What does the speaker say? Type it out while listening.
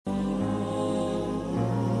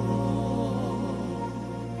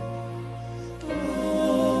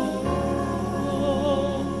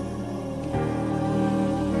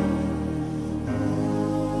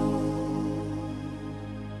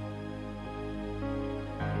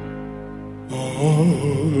Oh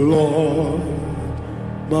Lord,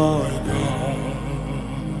 my God,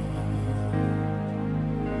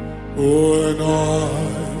 when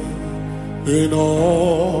in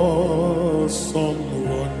awesome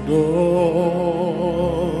wonder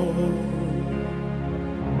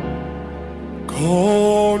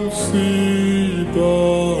consider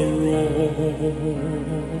all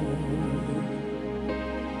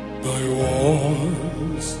thy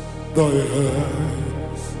works, thy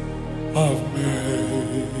hands have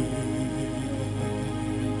made.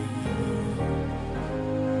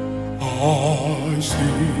 I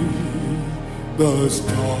see the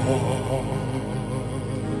stars,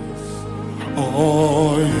 I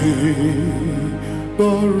hear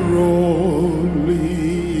the rolling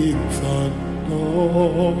thunder,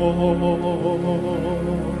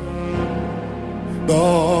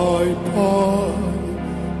 thy path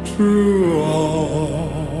throughout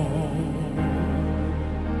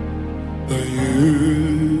the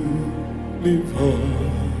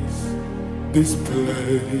universe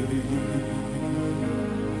display.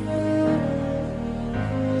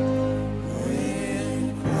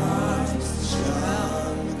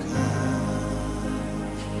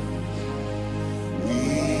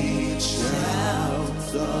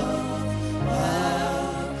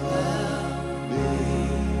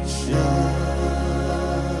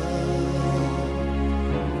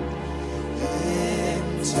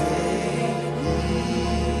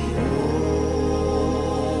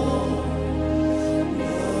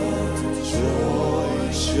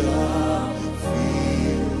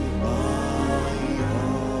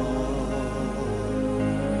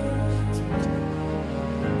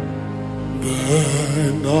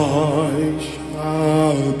 Then I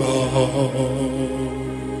shall bow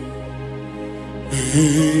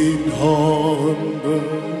in humble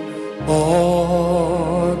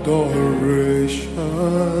adoration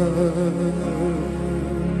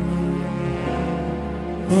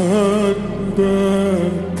and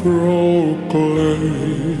then proclaim,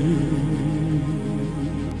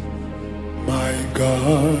 my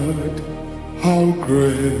God, how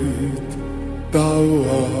great thou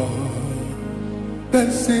art. Then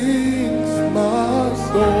sings my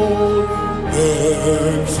soul,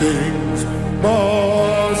 then sings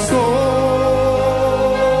my soul,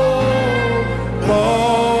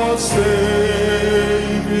 my Savior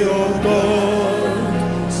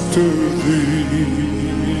God, to thee.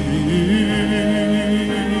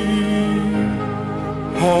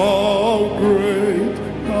 How great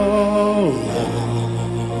thou art,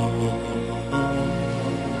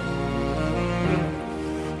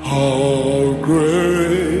 how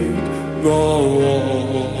great thou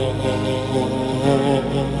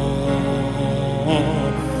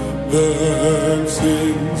art. Then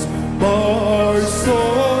sings my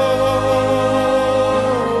soul,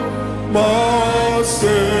 my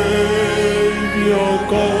Savior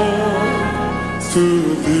God, to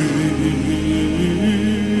thee.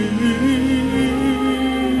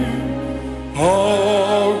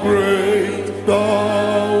 How great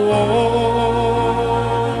thou art,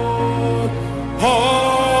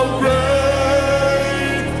 how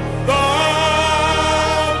great thou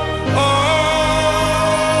art.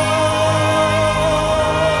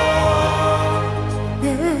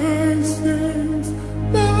 Then sings my soul, my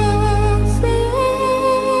Savior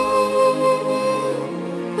God, to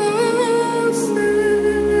thee.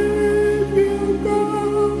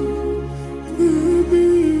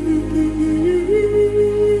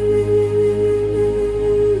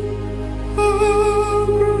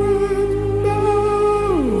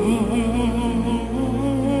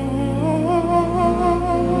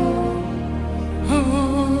 How great thou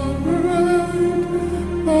art, how great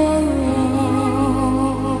thou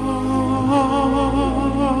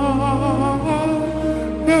art.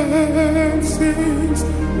 Then sings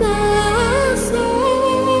my soul,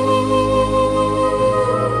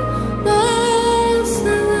 my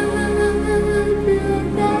Savior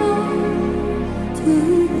God, to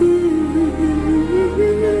thee.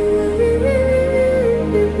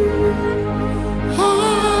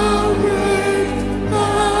 How great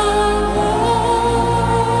thou art,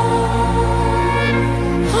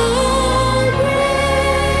 how great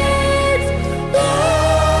thou art,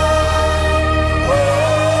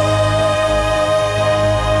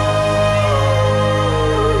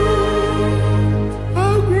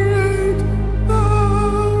 how great thou art.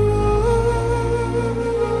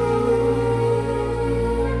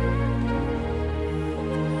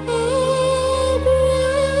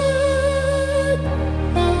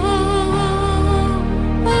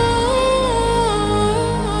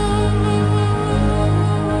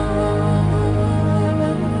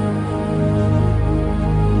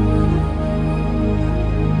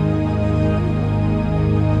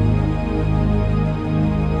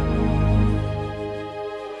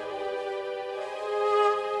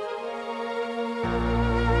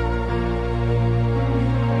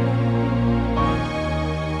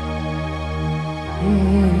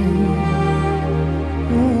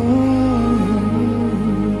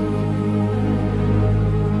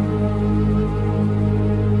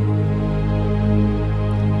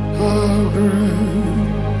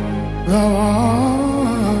 great thou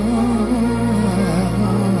art.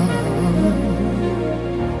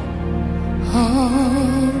 How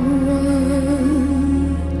great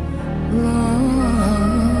thou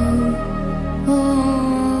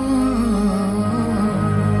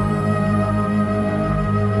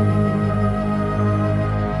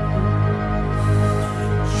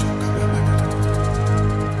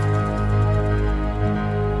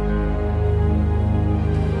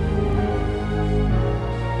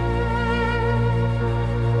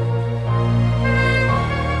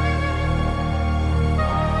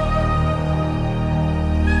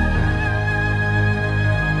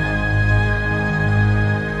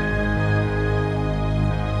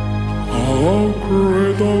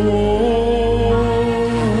great thou art,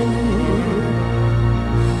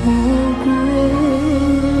 how great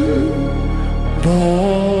thou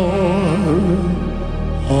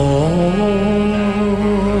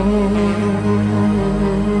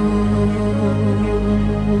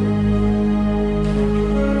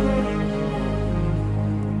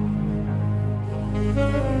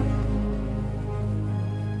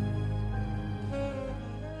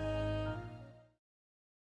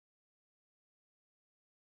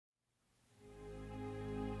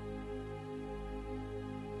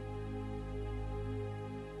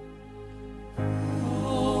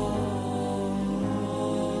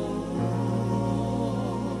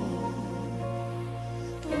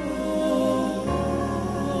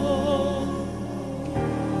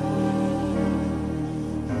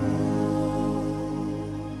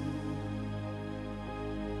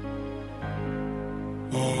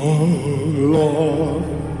Oh Lord,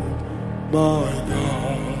 my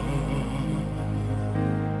God,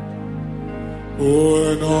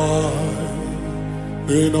 when I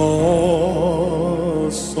in awesome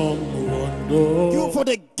wonder. Thank you for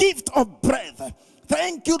the gift of breath.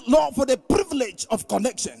 Thank you, Lord, for the privilege of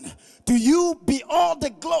connection. To you be all the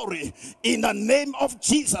glory in the name of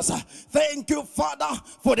Jesus. Thank you, Father,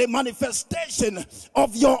 for the manifestation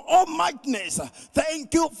of your almightiness.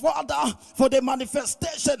 Thank you, Father, for the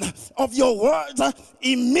manifestation of your words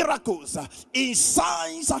in miracles, in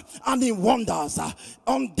signs, and in wonders.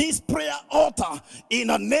 On this prayer altar, in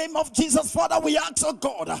the name of Jesus, Father, we ask, oh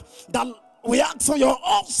God, that we ask for your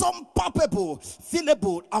awesome, palpable,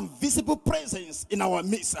 feelable, and visible presence in our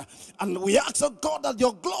midst. And we ask, oh God, that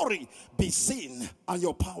your glory be seen and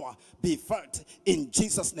your power be felt in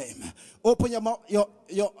Jesus' name. Open your mouth,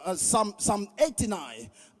 Psalm 89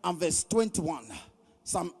 and verse 21.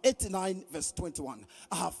 Psalm 89 verse 21.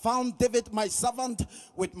 I have found David my servant,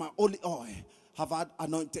 with my holy oil have I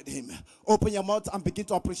anointed him. Open your mouth and begin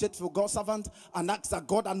to appreciate for God's servant and ask that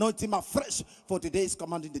God anoint him afresh for today's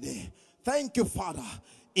commanding the day. Thank you, Father.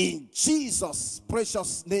 In Jesus'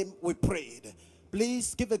 precious name we prayed.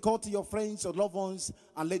 Please give a call to your friends, your loved ones,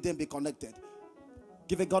 and let them be connected.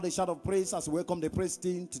 Give a God a shout of praise as we welcome the praise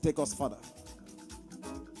team to take us further.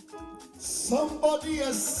 Somebody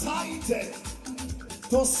excited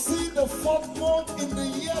to see the fourth month in the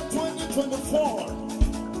year 2024.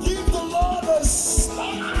 Give the Lord a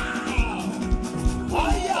smile.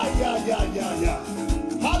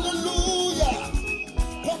 Hallelujah.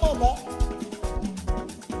 Come on now.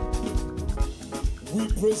 We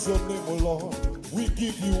praise your name, O Lord. We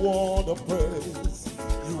give you all the praise.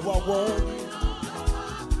 You are worthy.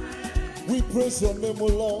 We praise your name, O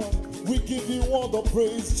Lord. We give you all the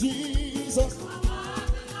praise, Jesus.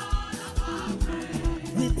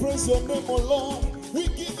 We praise your name, O Lord. We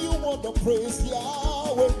give you all the praise,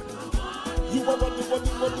 Yahweh. You are worthy.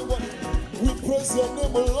 We praise your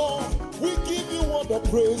name, O Lord. We give you all the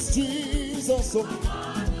praise, Jesus.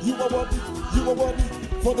 You are worthy.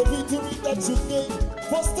 For the victory that you gave,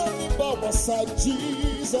 for standing by our side,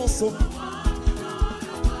 Jesus.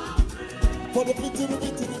 For the victory,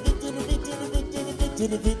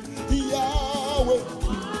 Yahweh.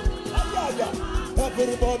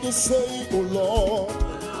 Everybody say, oh Lord,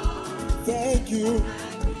 thank you,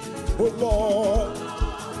 oh Lord,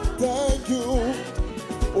 thank you,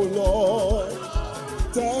 oh Lord,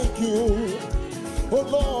 thank you, oh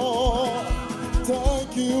Lord,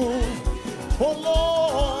 thank you, oh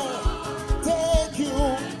Lord, thank you,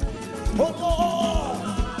 oh Lord,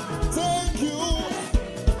 thank you,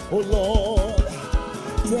 oh Lord,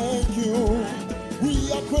 thank you. We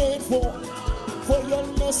are grateful for your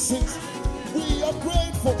message. We are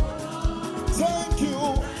grateful. Thank you,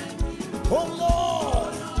 oh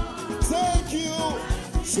Lord, thank you.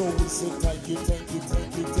 So we say thank you.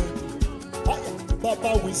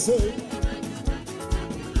 Baba, we say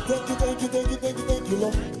thank you,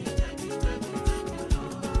 Lord.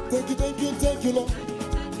 Thank you, Lord.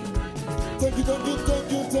 Thank you, thank you,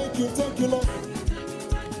 thank you, thank you, thank you, Lord.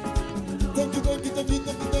 Thank you, thank you, thank you,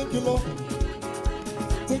 thank you, thank you, Lord.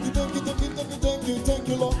 Thank you, thank you, thank you, thank you, thank you, thank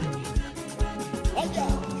you, Lord.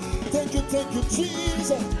 Thank you,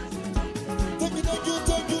 Jesus. Thank you, thank you,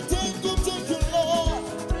 thank you, thank you, thank you, Lord.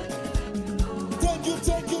 Thank you,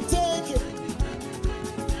 thank you, thank you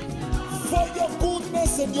for your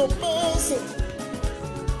goodness and your mercy,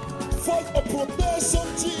 for your protection,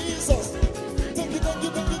 Jesus. Thank you, thank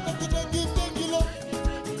you, thank you, thank you, thank you, thank you, Lord.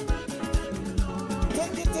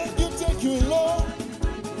 Thank you, Lord.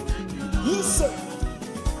 You say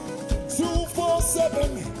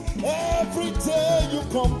 247 every day you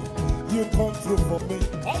come through for me.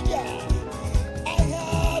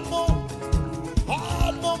 I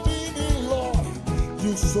had no meaning, Lord.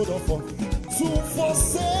 You showed up for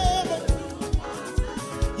 247.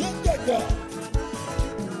 Yeah.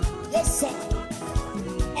 Yes, sir.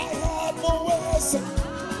 I had no words.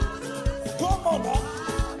 Come on now.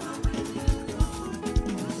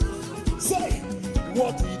 Say,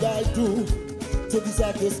 what did I do to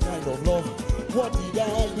deserve this kind of love? What did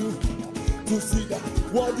I do to see that?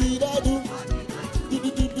 What did I do?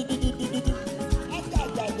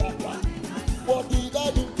 What did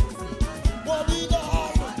I do? What did I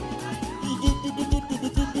do?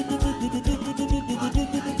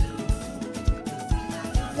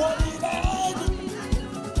 What did I do?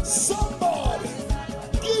 Somebody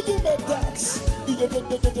give him a dance.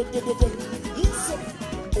 Listen.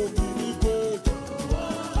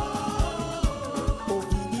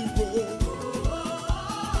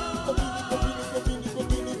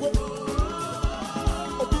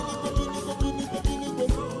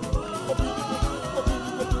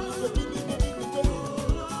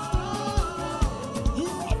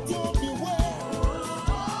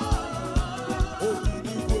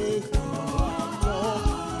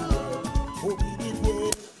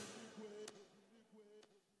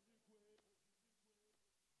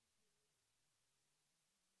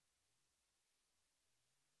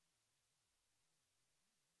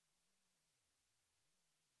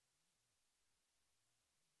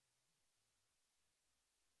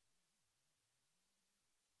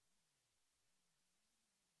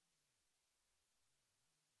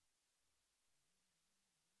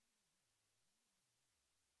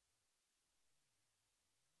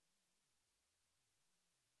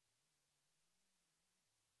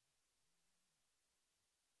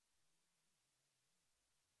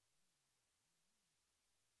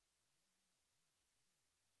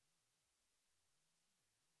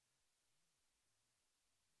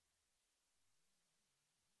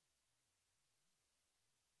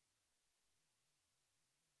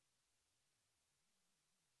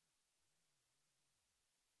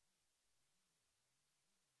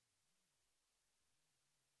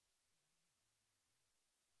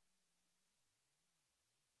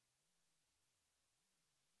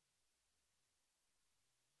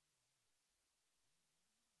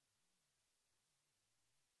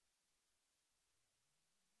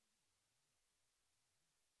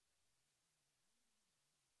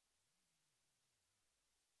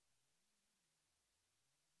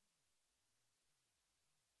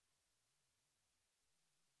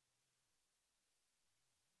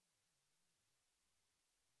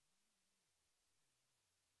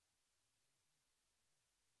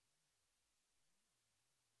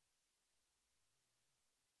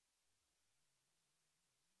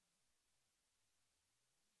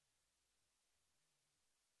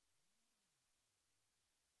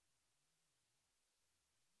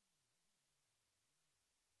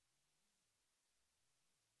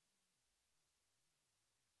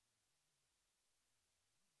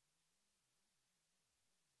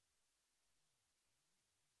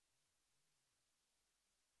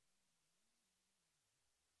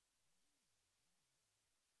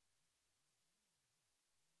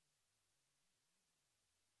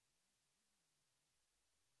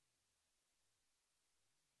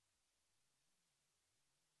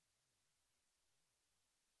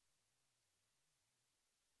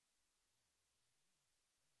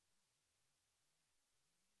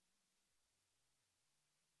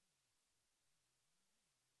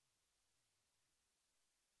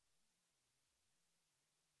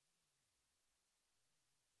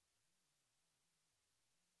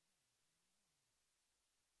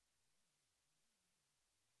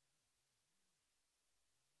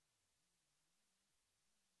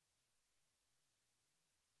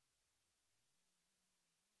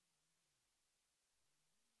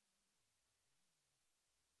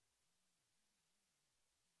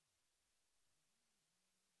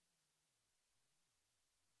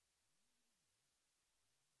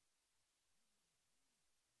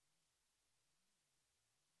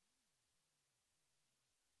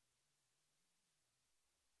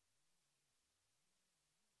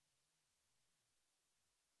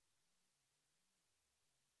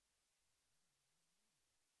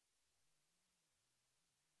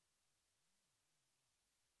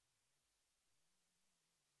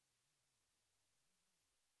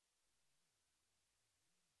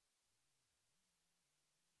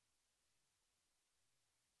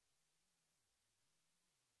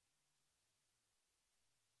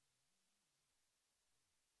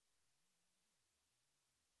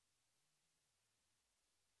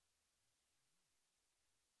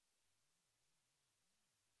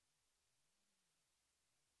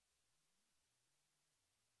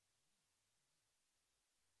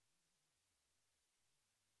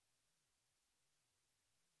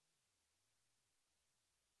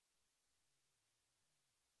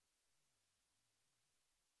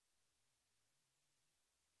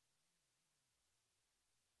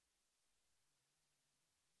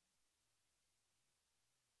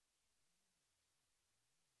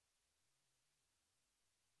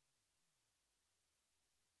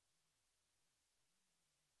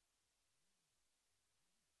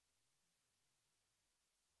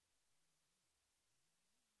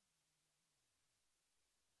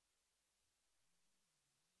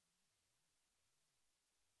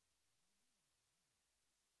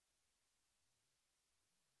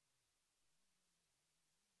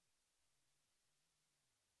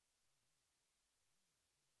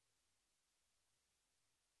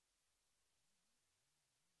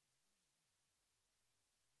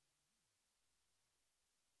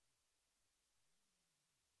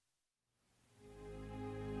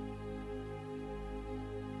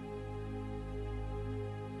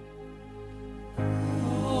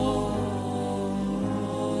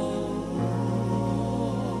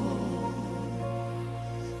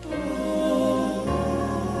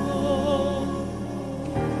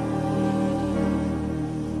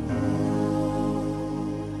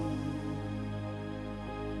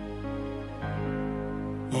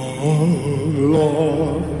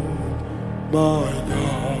 Lord, my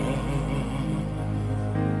God,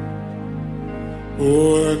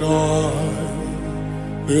 when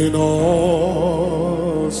in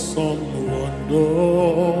awesome wonder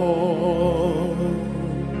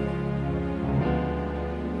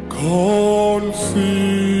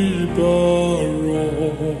consider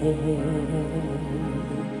all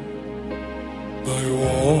thy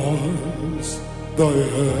works, thy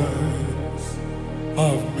hands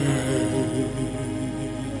have made.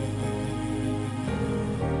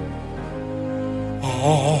 I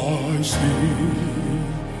see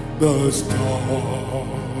the stars,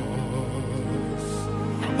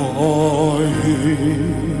 I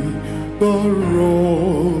hear the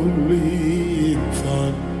rolling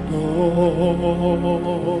thunder,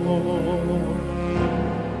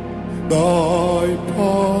 thy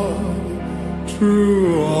path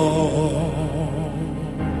throughout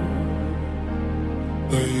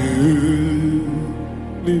the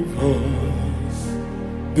universe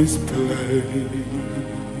display.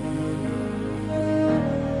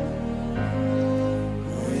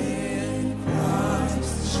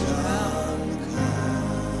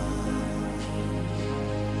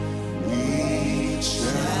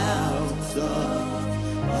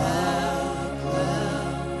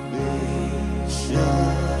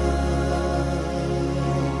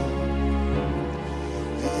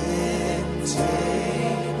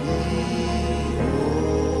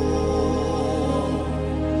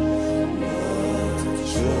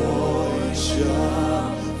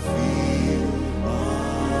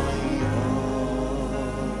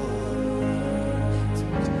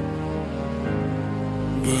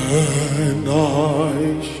 Then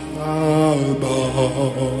I shall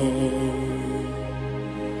bow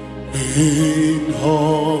in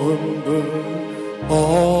humble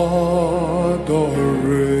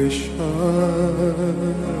adoration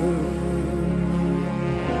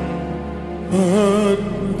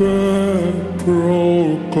and then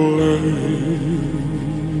proclaim,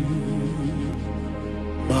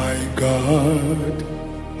 my God,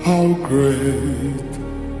 how great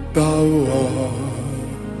thou art.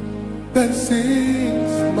 Then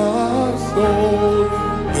sings my soul,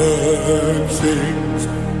 then sings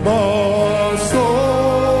my soul,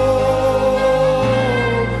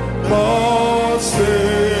 my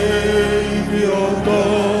Savior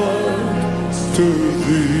God, to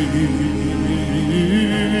thee.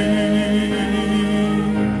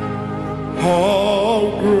 How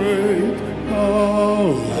great thou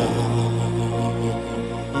art,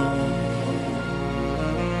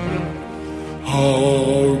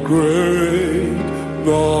 how great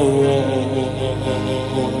thou art.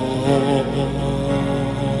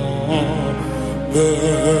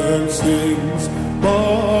 Then sings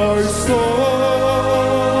my soul,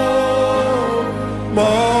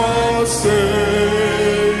 my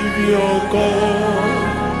Savior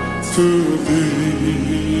God, to thee.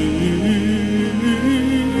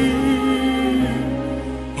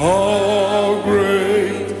 How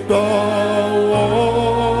great thou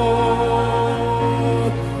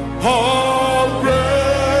art, how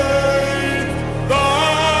great thou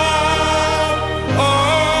art.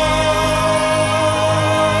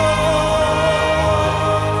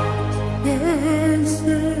 Then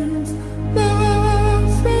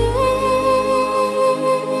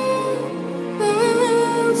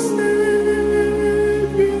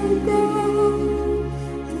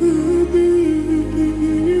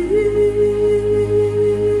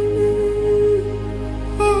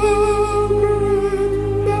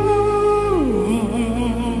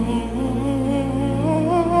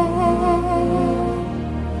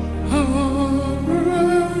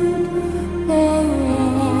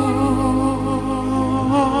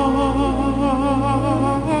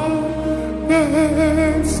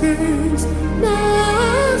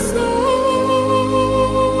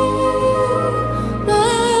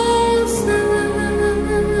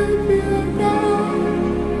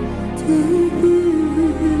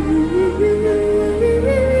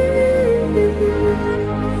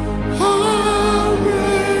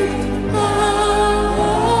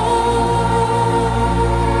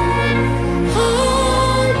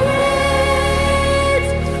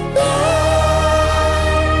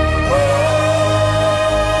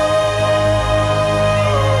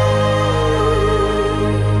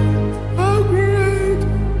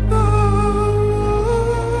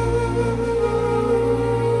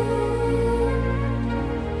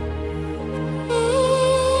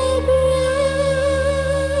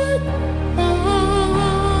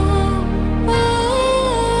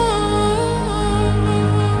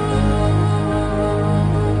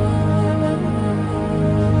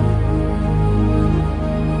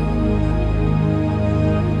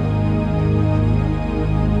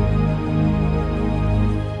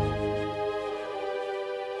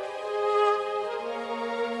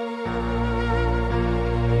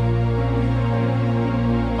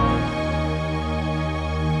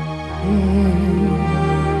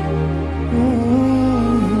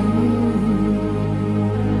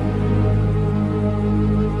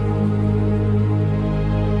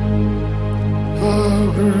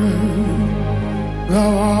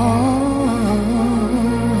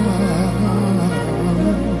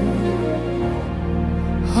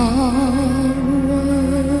How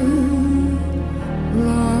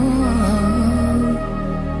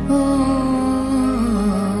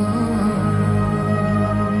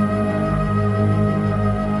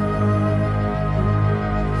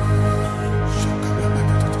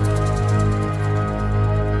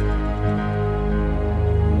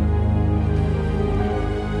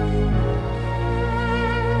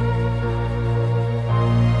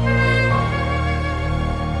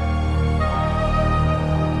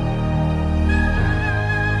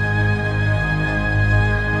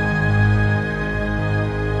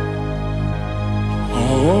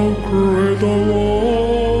great the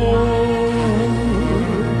Lord,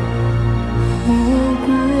 how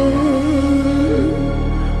great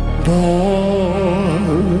thou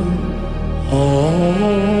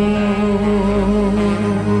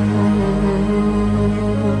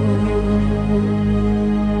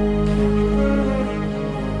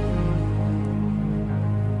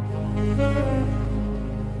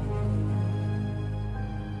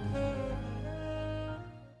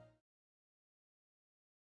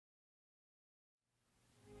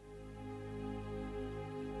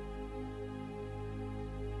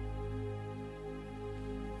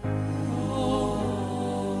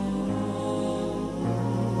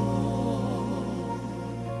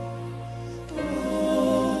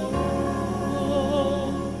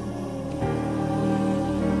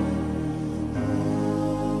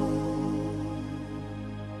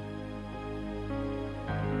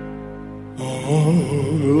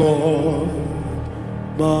Oh Lord,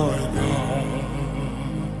 my God,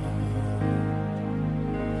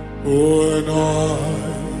 when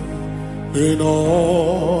in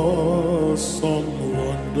awesome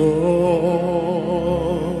wonder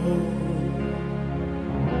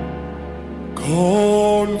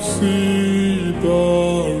consider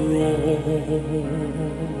all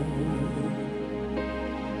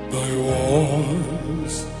thy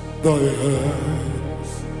works, thy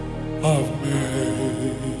hands have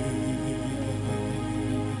made.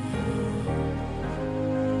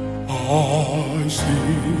 I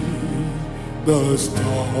see the stars,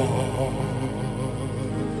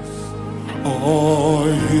 I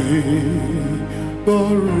hear the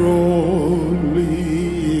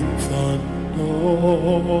rolling thunder,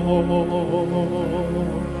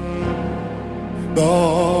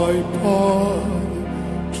 thy path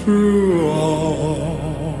throughout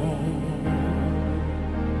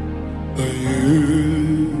the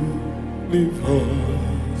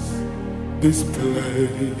universe display.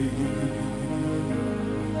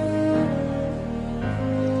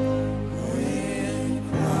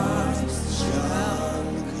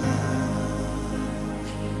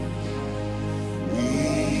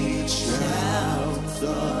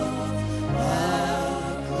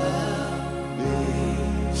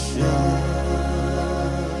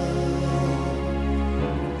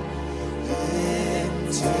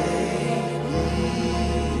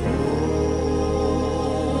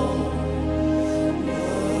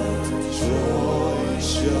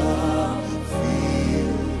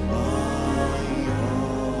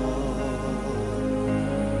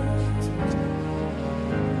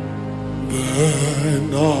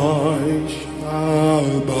 Then I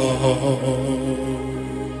shall bow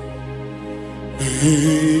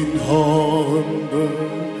in humble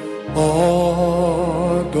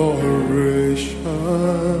adoration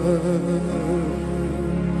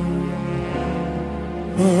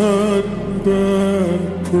and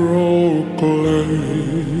then proclaim,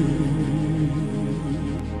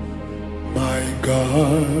 my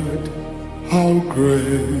God, how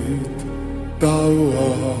great thou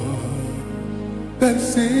art. That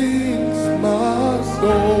sings my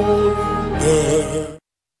soul.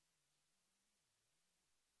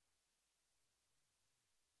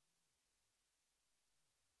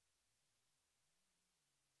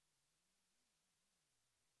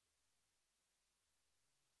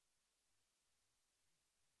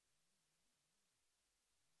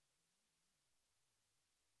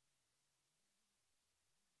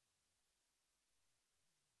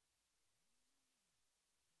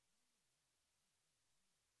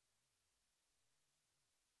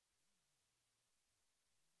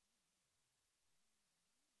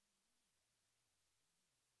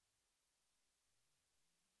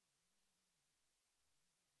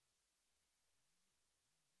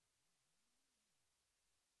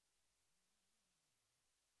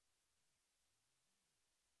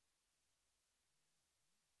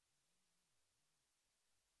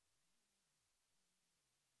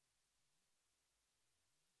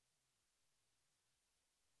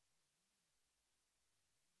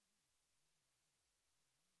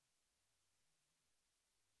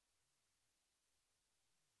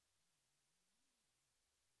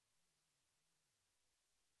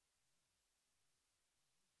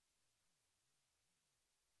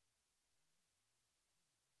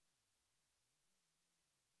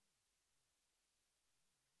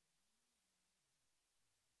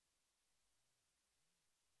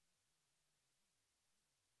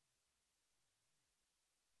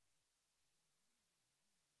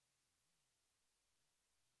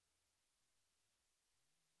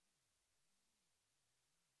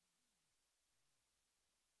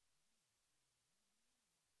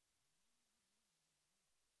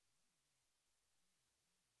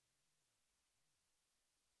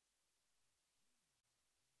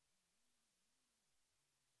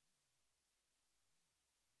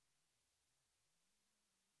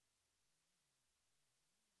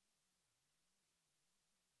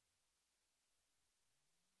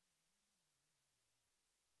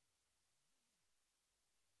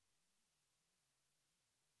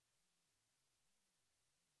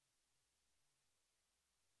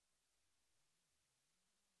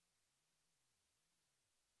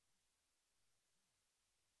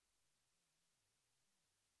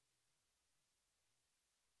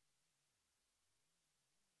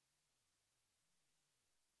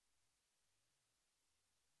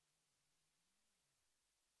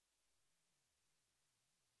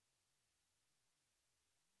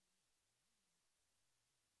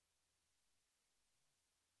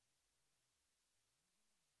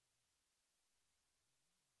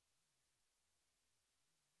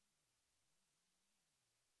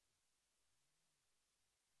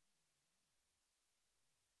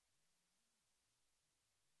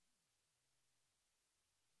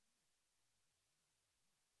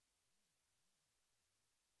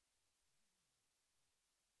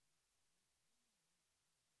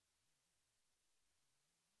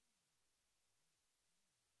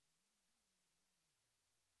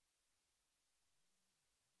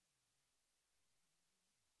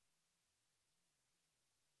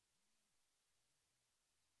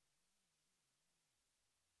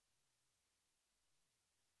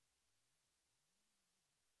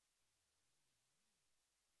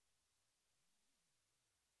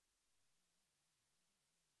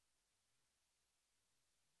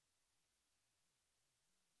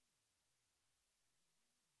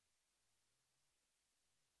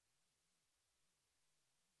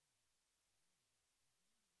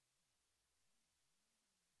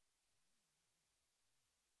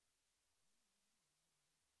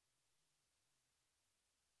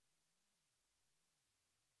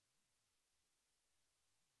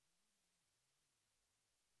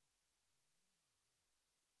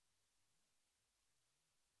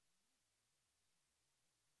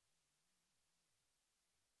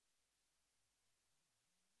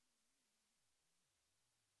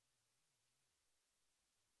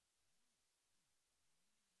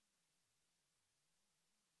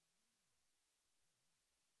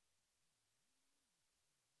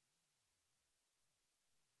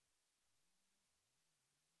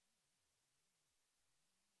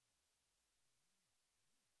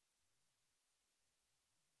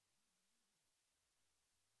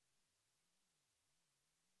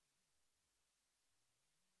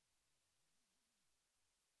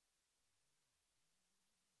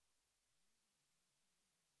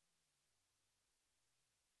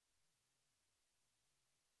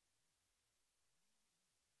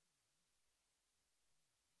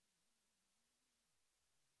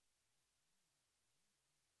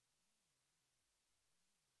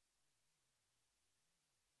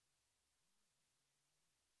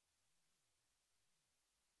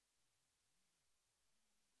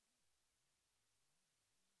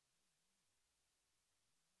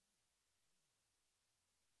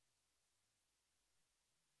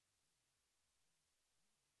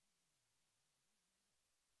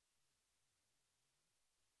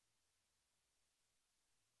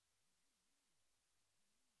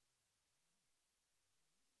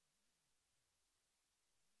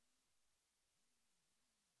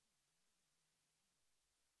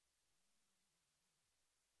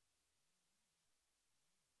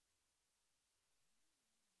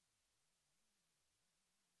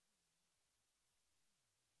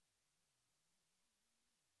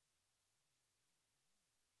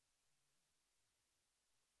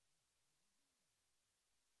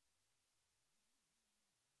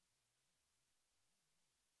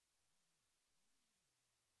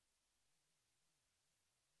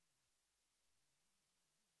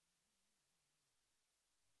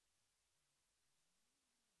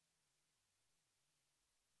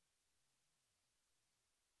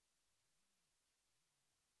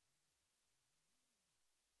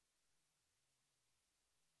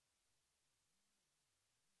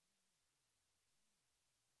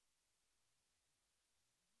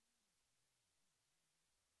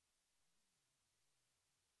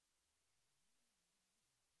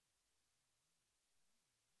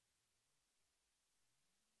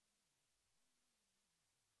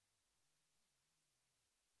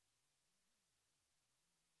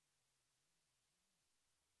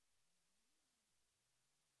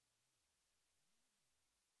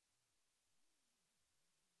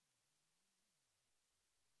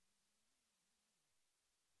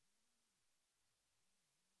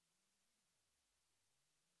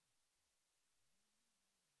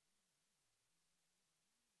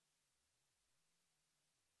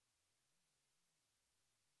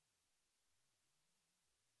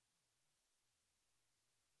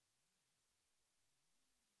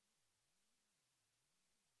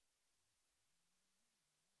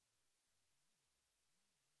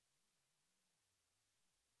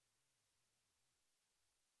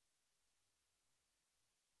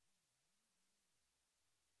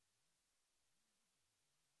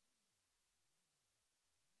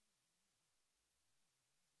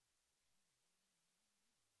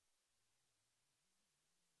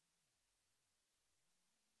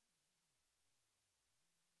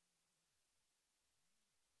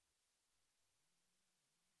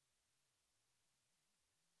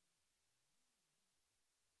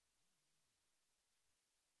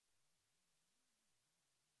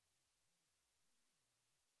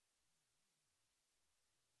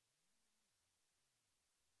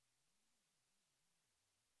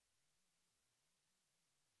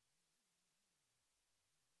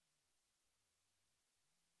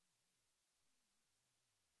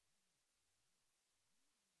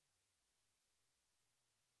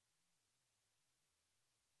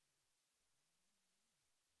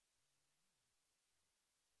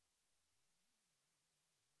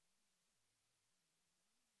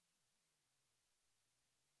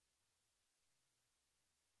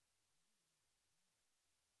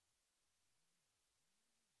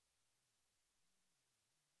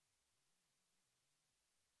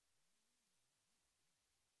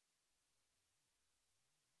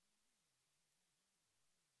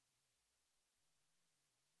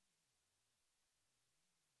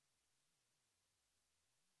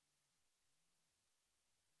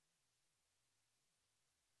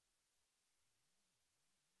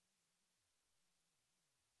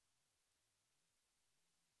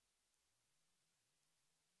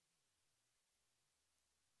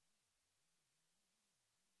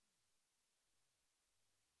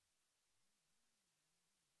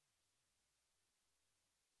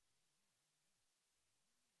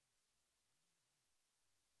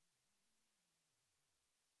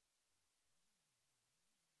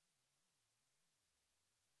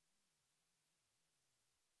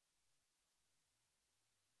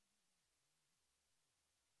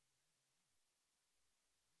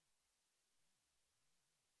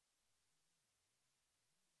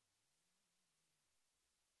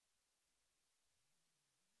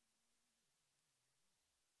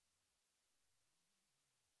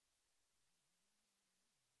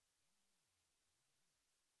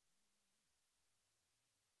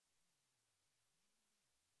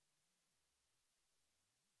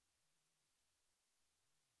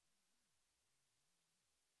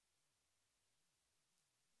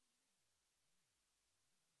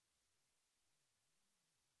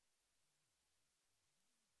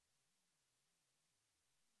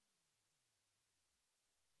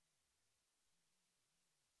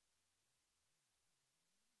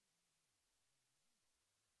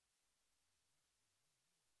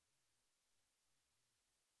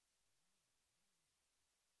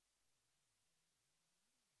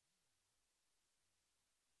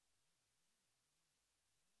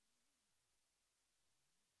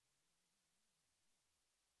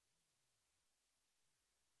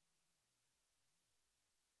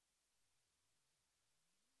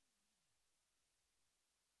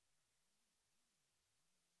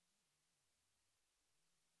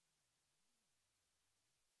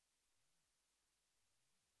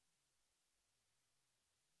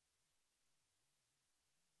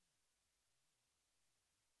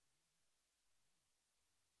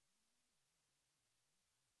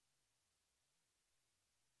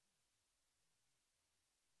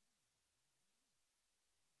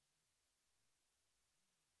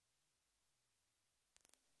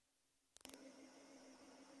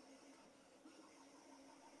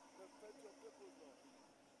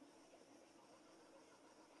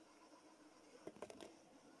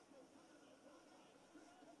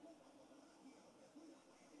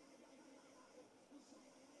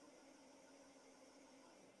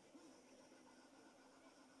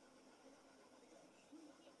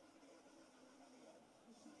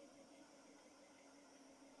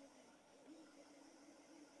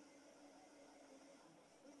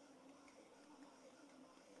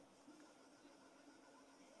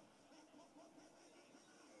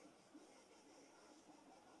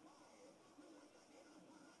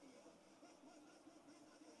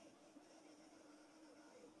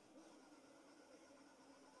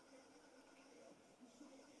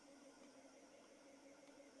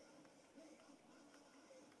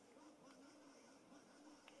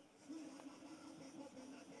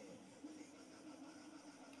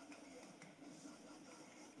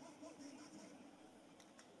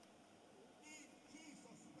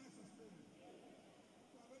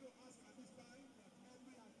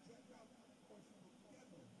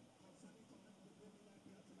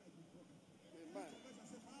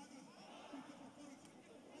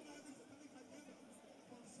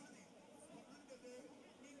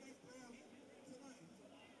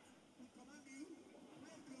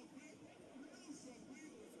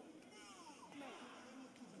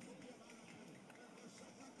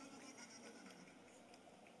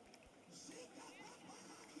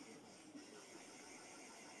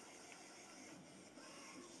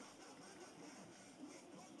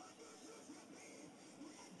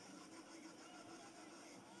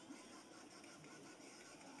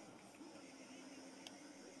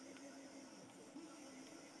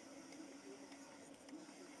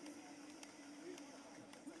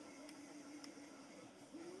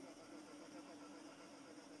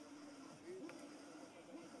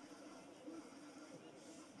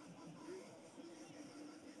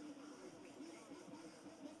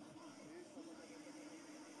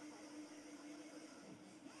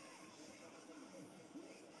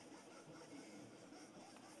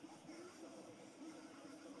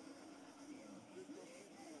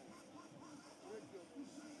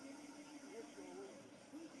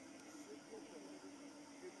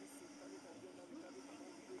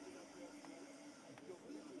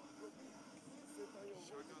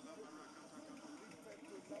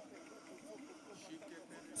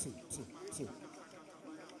 two.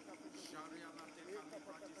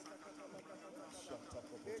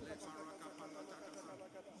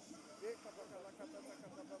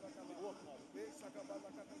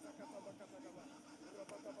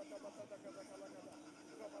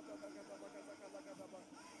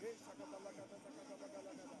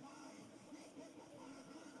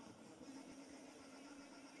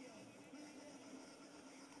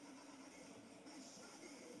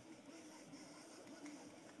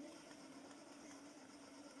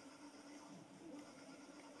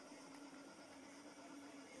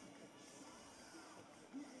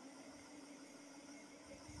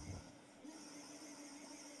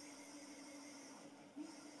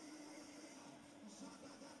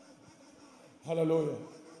 Hallelujah.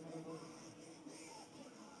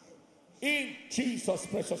 In Jesus'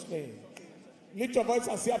 precious name. Lift your voice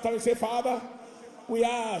and say after me, say, Father, we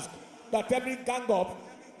ask that every gang up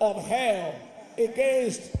of hell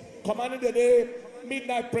against commanding the day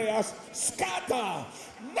midnight prayers scatter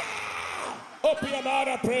now. Open your mouth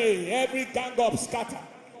and pray. Every gang up scatter.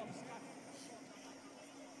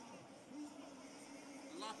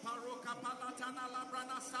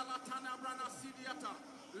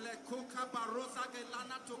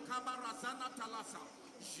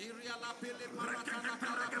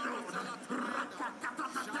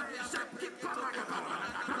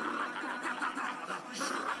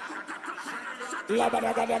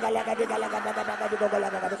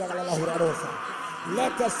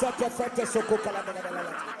 Let the sacrifice so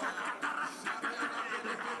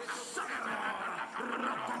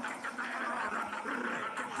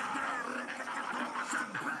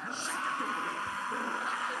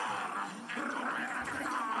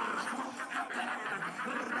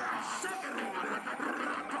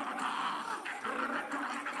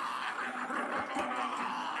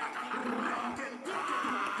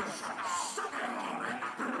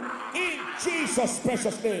Jesus'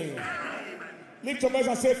 precious name. Lift your voice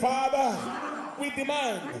and say, Father, we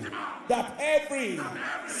demand that every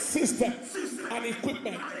system and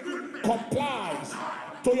equipment complies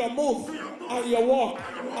to your move and your walk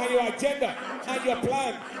and your agenda and your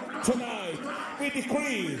plan tonight. We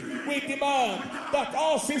decree, we demand that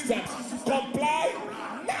all systems comply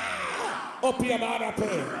now. Open your mouth and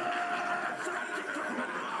pray.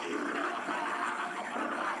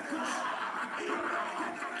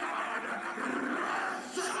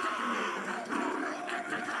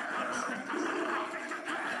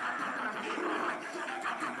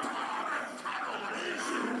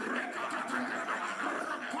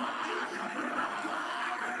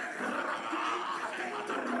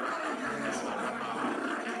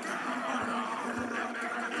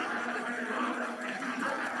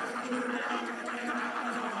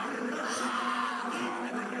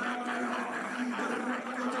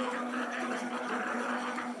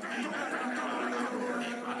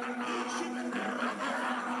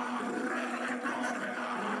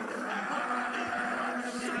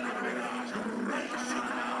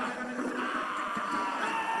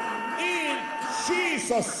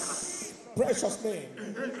 Jesus' precious name.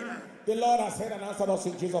 The Lord has heard and answered us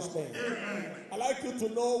in Jesus' name. I'd like you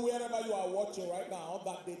to know, wherever you are watching right now,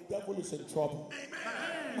 that the devil is in trouble.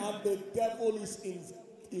 And the devil is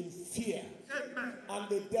in fear. And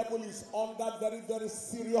the devil is under very, very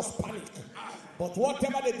serious panic. But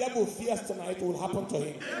whatever the devil fears tonight will happen to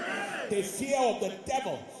him. The fear of the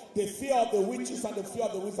devil, the fear of the witches and the fear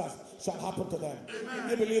of the wizards shall happen to them.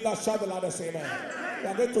 You believe that? Shout the loudest amen. We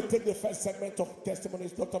are going to take the first segment of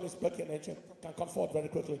testimonies. Dr. Miss Becky and Angel can come forward very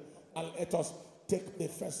quickly and let us take the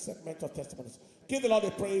first segment of testimonies. Give the Lord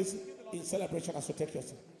a praise in celebration as you take your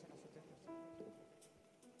seat.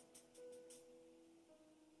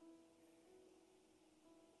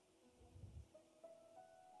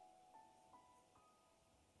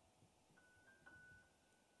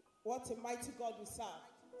 What a mighty God we serve.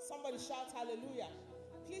 Somebody shout hallelujah.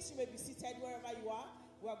 Please, you may be seated wherever you are.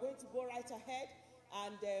 We are going to go right ahead.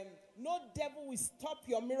 And no devil will stop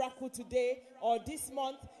your miracle today or this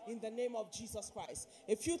month in the name of Jesus Christ.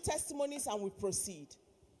 A few testimonies and we proceed.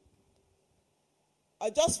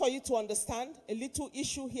 Just for you to understand, a little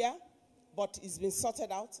issue here, but it's been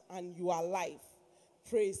sorted out and you are alive.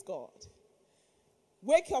 Praise God.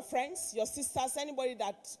 Wake your friends, your sisters, anybody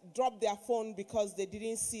that dropped their phone because they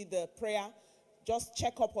didn't see the prayer. Just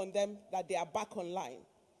check up on them that they are back online.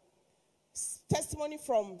 Testimony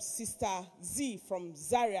from Sister Z from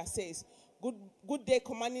Zaria says, good day,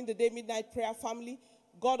 commanding the day midnight prayer family.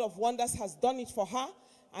 God of wonders has done it for her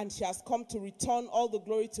and she has come to return all the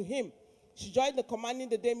glory to him. She joined the commanding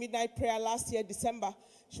the day midnight prayer last year, December.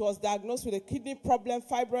 She was diagnosed with a kidney problem,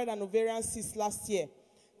 fibroid and ovarian cyst last year.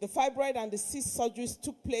 The fibroid and the cyst surgeries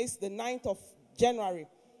took place the 9th of January.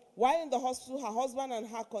 While in the hospital, her husband and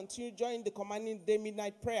her continued joining the commanding day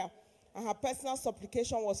midnight prayer, and her personal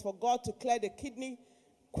supplication was for God to clear the kidney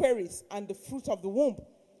queries and the fruit of the womb.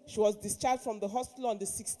 She was discharged from the hospital on the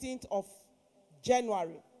 16th of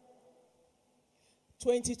January,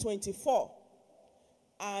 2024.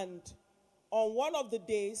 And on one of the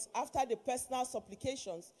days, after the personal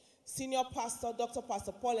supplications, Senior Pastor, Dr.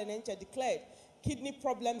 Pastor Paul Enenche declared, kidney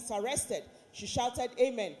problems arrested. She shouted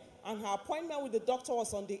amen. And her appointment with the doctor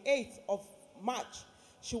was on the 8th of March.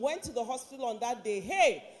 She went to the hospital on that day.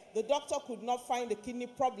 Hey, the doctor could not find the kidney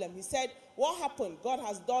problem. He said, what happened? God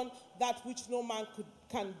has done that which no man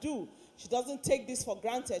can do. She doesn't take this for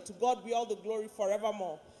granted. To God be all the glory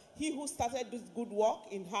forevermore. He who started this good work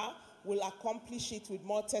in her will accomplish it with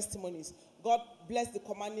more testimonies. God bless the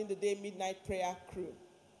Commanding the Day Midnight Prayer crew.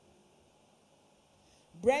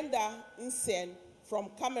 Brenda Insen from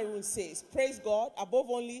Cameroon says, praise God, above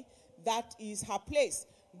only, that is her place.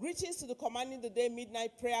 Greetings to the Commanding the Day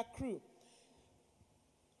Midnight Prayer crew.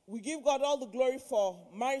 We give God all the glory for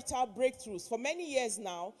marital breakthroughs. For many years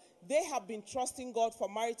now, they have been trusting God for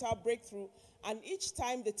marital breakthrough, and each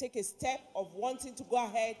time they take a step of wanting to go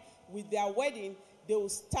ahead with their wedding, they will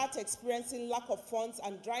start experiencing lack of funds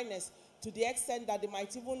and dryness to the extent that they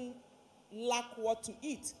might even lack what to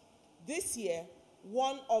eat. This year,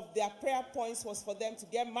 one of their prayer points was for them to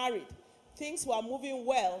get married. Things were moving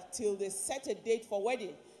well till they set a date for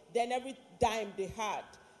wedding. Then every dime they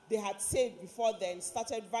had saved before then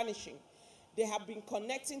started vanishing. They have been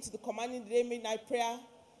connecting to the Commanding the Day Midnight Prayer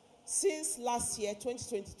since last year,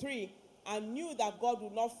 2023, and knew that God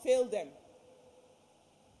would not fail them.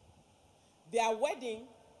 Their wedding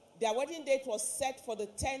date was set for the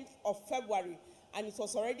 10th of February, and it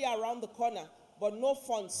was already around the corner, but no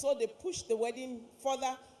funds. So they pushed the wedding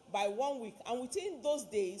further by 1 week, and within those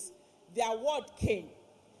days, their word came.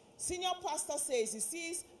 Senior pastor says he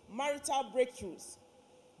sees marital breakthroughs.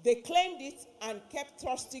 They claimed it and kept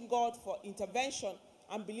trusting God for intervention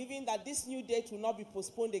and believing that this new date will not be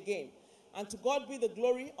postponed again. And to God be the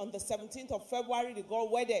glory, on the 17th of February, they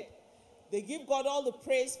got wedded. They give God all the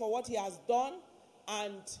praise for what he has done,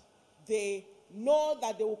 and they know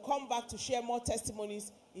that they will come back to share more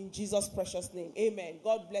testimonies in Jesus' precious name. Amen.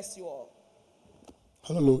 God bless you all.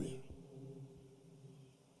 Hallelujah.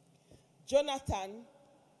 Jonathan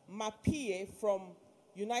Mapie from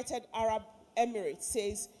United Arab Emirates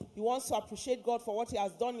says he wants to appreciate God for what he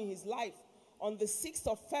has done in his life. On the 6th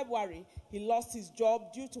of February, he lost his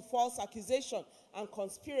job due to false accusation and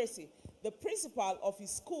conspiracy. The principal of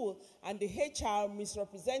his school and the HR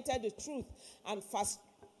misrepresented the truth and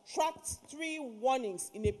fast-tracked 3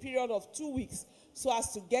 warnings in a period of 2 weeks so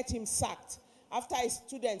as to get him sacked after a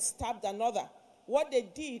student stabbed another. What they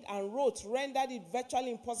did and wrote rendered it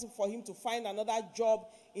virtually impossible for him to find another job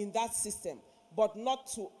in that system, but not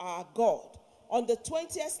to our God. On the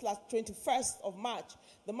 21st of March,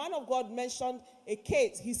 the man of God mentioned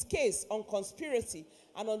his case on conspiracy,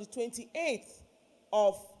 and on the 28th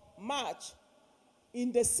of March,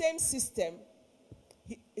 in the same system,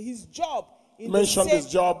 his job mentioned his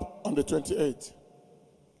job on the 28th.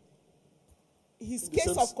 His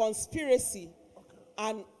case of conspiracy,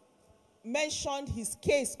 and mentioned his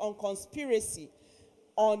case on conspiracy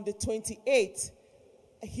on the 28th.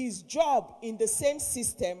 His job in the same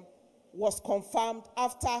system was confirmed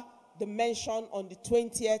after the mention on the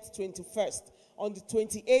 20th, 21st. On the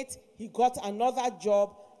 28th, he got another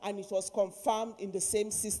job, and it was confirmed in the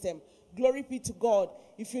same system. Glory be to God.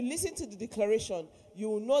 If you listen to the declaration, you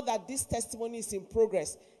will know that this testimony is in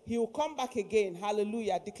progress. He will come back again.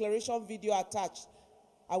 Hallelujah. Declaration video attached.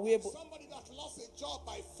 Are we able? Somebody that lost a job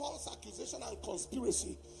by false accusation and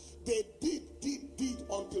conspiracy. They did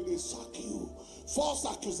until they sack you. False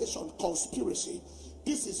accusation, conspiracy.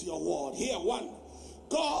 This is your word. Here, one.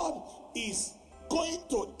 God is going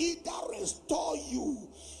to either restore you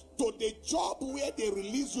to the job where they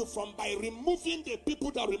release you from by removing the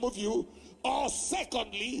people that remove you, or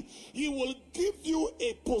secondly, he will give you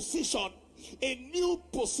a position, a new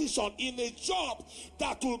position in a job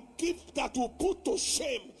that will put to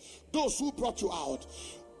shame those who brought you out.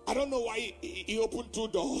 I don't know why he opened 2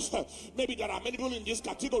 doors. Maybe there are many people in this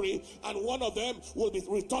category, and one of them will be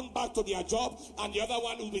returned back to their job, and the other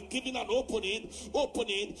one will be given an opening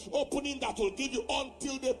that will give you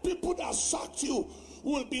until the people that sacked you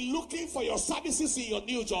will be looking for your services in your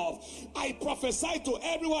new job. I prophesy to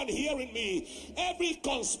everyone hearing me, every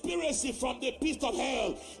conspiracy from the pit of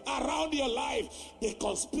hell around your life, the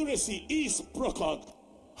conspiracy is broken.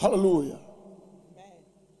 Hallelujah. Amen.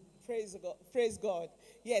 Praise God. Praise God.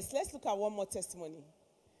 Yes, let's look at one more testimony.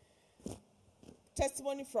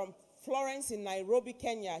 Testimony from Florence in Nairobi,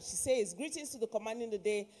 Kenya. She says, greetings to the Commanding the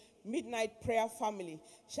Day Midnight Prayer family.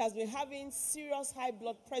 She has been having serious high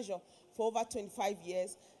blood pressure for over 25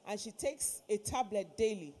 years, and she takes a tablet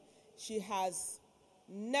daily. She has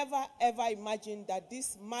never ever imagined that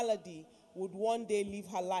this malady would one day leave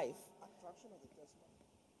her life.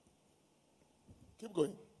 Keep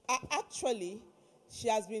going. Actually, she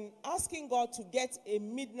has been asking God to get a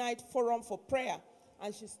midnight forum for prayer,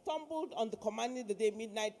 and she stumbled on the Commanding the Day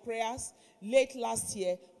Midnight Prayers late last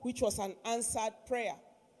year, which was an answered prayer.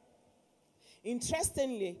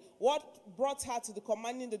 Interestingly, what brought her to the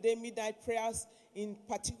Commanding the Day Midnight Prayers in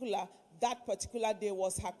particular, that particular day,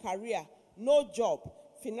 was her career, no job,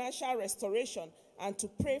 financial restoration, and to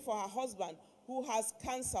pray for her husband who has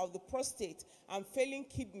cancer of the prostate and failing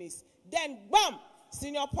kidneys. Then, bam!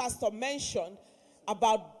 Senior pastor mentioned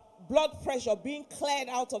about blood pressure being cleared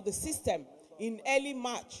out of the system in early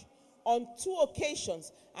March on 2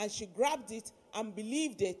 occasions, and she grabbed it and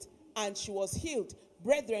believed it, and she was healed.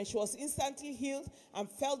 Brethren, she was instantly healed and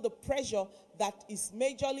felt the pressure that is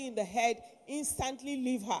majorly in the head instantly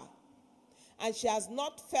leave her. And she has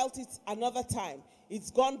not felt it another time.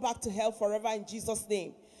 It's gone back to hell forever in Jesus'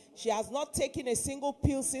 name. She has not taken a single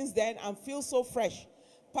pill since then and feels so fresh.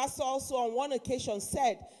 Pastor also on one occasion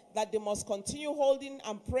said that they must continue holding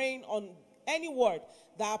and praying on any word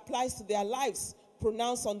that applies to their lives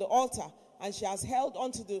pronounced on the altar. And she has held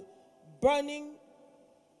on to the burning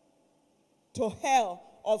to hell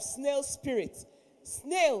of snail spirits.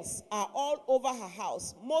 Snails are all over her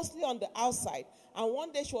house, mostly on the outside. And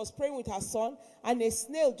one day she was praying with her son, and a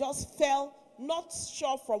snail just fell, not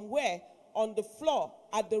sure from where, on the floor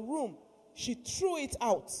at the room. She threw it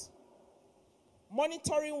out.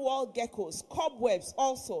 Monitoring wall geckos, cobwebs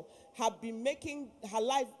also have been making her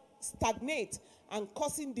life stagnate and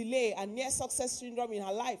causing delay and near success syndrome in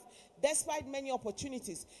her life, despite many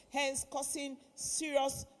opportunities, hence causing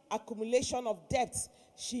serious accumulation of debts.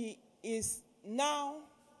 She is now,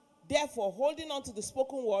 therefore, holding on to the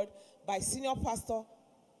spoken word by Senior Pastor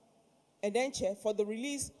Edenche for the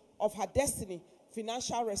release of her destiny,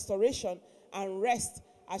 financial restoration, and rest,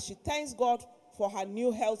 as she thanks God for her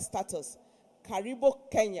new health status.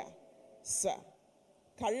 Karibu, Kenya, sir.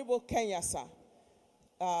 Karibu, Kenya, sir.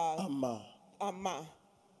 Amma.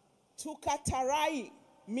 Tukatarai,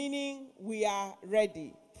 meaning we are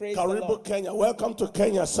ready. Praise the Karibu, Lord. Kenya. Welcome to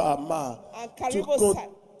Kenya, sir. Amma. And Karibu,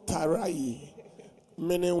 Tarai,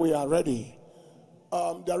 meaning we are ready.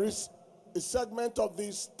 There is a segment of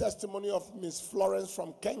this testimony of Miss Florence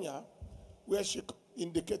from Kenya where she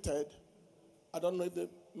indicated, I don't know if the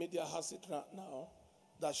media has it right now,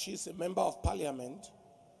 that she's a member of parliament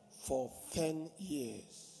for 10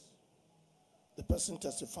 years. The person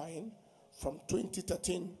testifying from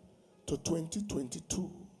 2013 to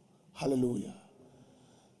 2022. Hallelujah.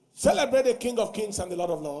 Celebrate the King of Kings and the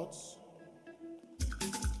Lord of Lords.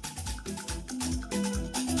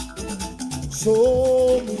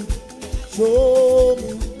 Show me, show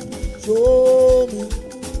me, show me,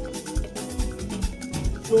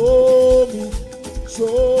 show me,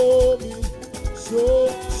 show me, show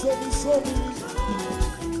me, show me, show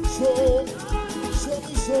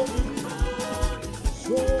me, show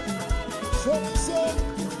me, show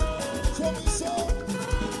me,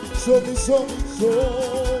 show me, show me, show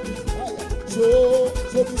me,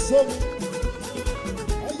 show me, show me.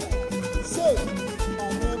 Say,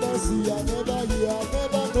 I never see, I never hear, I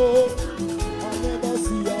never know. I never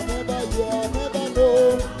see, I never hear, I never know.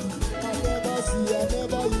 I never see, I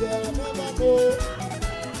never hear, I never know.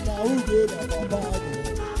 Now who did I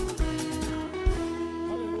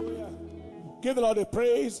Hallelujah. Give the Lord a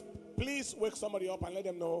praise. Please wake somebody up and let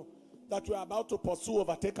them know that we are about to pursue,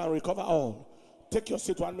 overtake, and recover all. Take your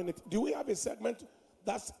seat 1 minute. Do we have a segment?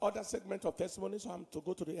 That's other segment of testimony, so I'm to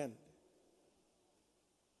go to the end.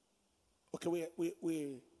 Okay,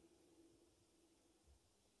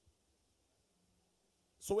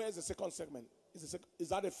 so where is the second segment? Is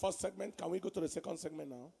that the first segment? Can we go to the second segment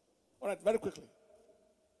now? All right, very quickly.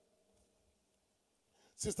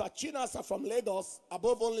 Sister Chinasa from Lagos,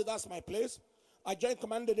 above only, that's my place. I joined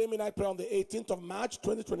Command the Day Midnight Prayer on the 18th of March,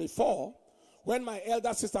 2024. When my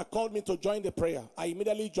elder sister called me to join the prayer, I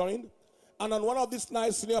immediately joined. And on one of these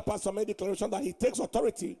nights, Senior Pastor made a declaration that he takes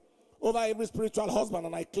authority over every spiritual husband,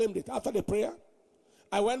 and I claimed it. After the prayer,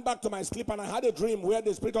 I went back to my sleep and I had a dream where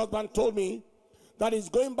the spiritual husband told me that he's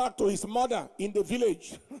going back to his mother in the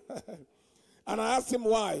village. And I asked him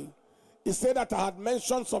why. He said that I had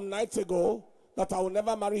mentioned some nights ago that I will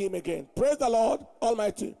never marry him again. Praise the Lord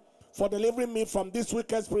Almighty for delivering me from this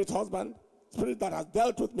wicked spirit husband, spirit that has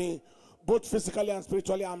dealt with me both physically and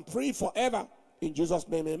spiritually. I'm free forever in Jesus'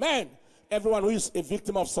 name, amen. everyone who is a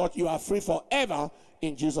victim of such, you are free forever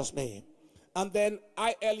in Jesus' name. And then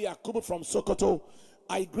I, Eli Yakubu from Sokoto,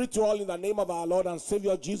 I greet you all in the name of our Lord and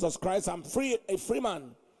Savior Jesus Christ. I'm free, a free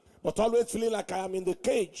man, but always feeling like I am in the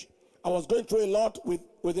cage. I was going through a lot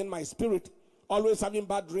within my spirit, always having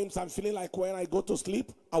bad dreams and feeling like when I go to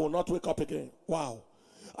sleep, I will not wake up again. Wow.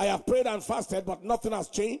 I have prayed and fasted, but nothing has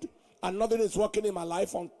changed, and nothing is working in my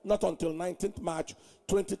life, not until 19th March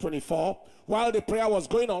 2024. While the prayer was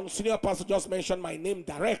going on, Senior Pastor just mentioned my name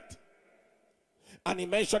direct. And he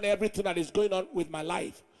mentioned everything that is going on with my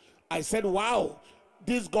life. I said, wow,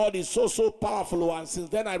 this God is so powerful. And since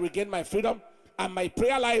then, I regained my freedom. And my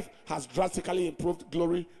prayer life has drastically improved.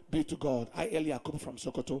 Glory be to God. I, Eli Yakubu from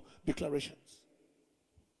Sokoto. Declarations.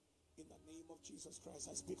 In the name of Jesus Christ,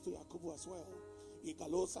 I speak to Yakubu as well. When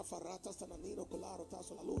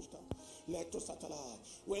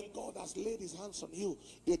God has laid his hands on you,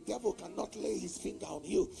 the devil cannot lay his finger on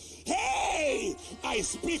you. Hey, I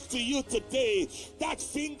speak to you today. That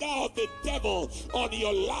finger of the devil on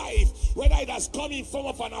your life, whether it has come in form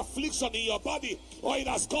of an affliction in your body, or it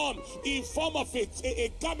has come in form of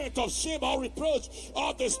a garment of shame or reproach,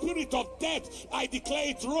 or the spirit of death, I declare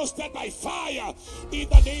it roasted by fire in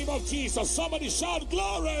the name of Jesus. Somebody shout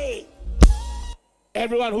glory.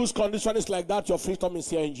 Everyone whose condition is like that, your freedom is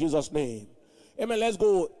here in Jesus' name. Amen. Let's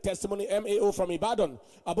go. Testimony MAO from Ibadan.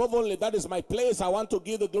 Above all, that is my place. I want to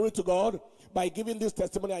give the glory to God by giving this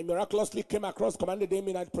testimony. I miraculously came across Command the Day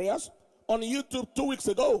Midnight Prayers on YouTube 2 weeks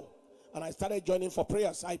ago, and I started joining for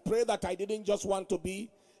prayers. I prayed that I didn't just want to be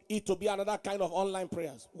another kind of online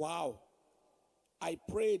prayers. Wow. I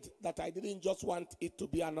prayed that I didn't just want it to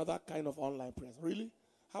be another kind of online prayers. Really?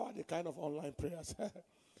 How are the kind of online prayers?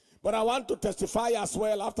 But I want to testify as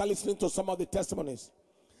well after listening to some of the testimonies.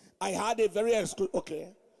 I had a very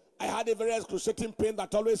excruciating pain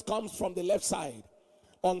that always comes from the left side,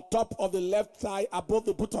 on top of the left thigh, above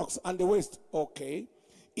the buttocks and the waist. Okay.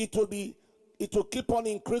 It will keep on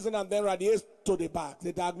increasing and then radiate to the back.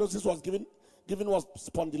 The diagnosis was given was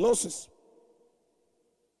spondylosis.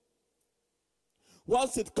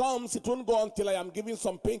 Once it comes, it won't go until I am giving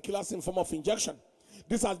some painkillers in form of injection.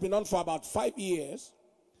 This has been on for about 5 years.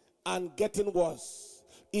 And getting worse.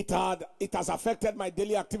 It has affected my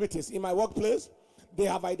daily activities. In my workplace, they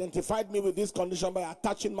have identified me with this condition by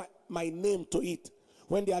attaching my name to it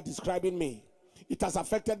when they are describing me. It has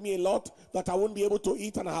affected me a lot that I won't be able to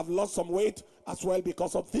eat, and I have lost some weight as well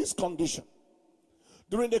because of this condition.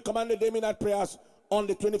 During the Command Day Midnight Prayers on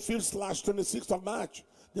the 25th/26th of March,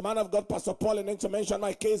 the man of God, Pastor Paul, and to mention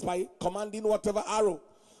my case by commanding whatever arrow,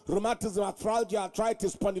 rheumatism, arthralgia,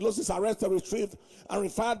 arthritis, spondylosis, arrested, retrieved, and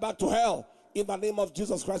referred back to hell in the name of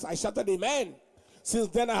Jesus Christ. I shouted amen. Since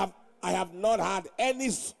then, I have not had any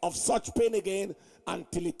of such pain again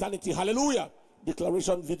until eternity. Hallelujah.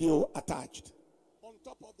 Declaration video attached. On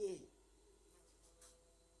top of the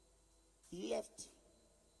left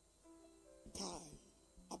thigh,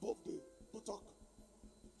 above the buttock,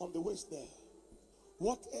 on the waist there,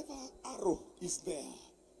 whatever arrow is there,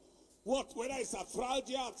 whether it's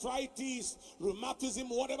arthralgia, arthritis, rheumatism,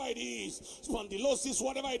 whatever it is, spondylosis,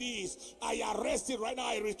 whatever it is, I arrest it right now.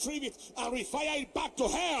 I retrieve it and refire it back to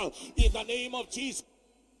hell in the name of Jesus.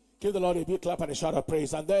 Give the Lord a big clap and a shout of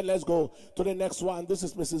praise. And then let's go to the next one. This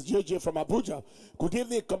is Mrs. JJ from Abuja. Good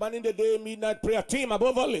evening, Commanding the Day Midnight Prayer Team.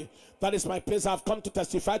 Above all, that is my place. I've come to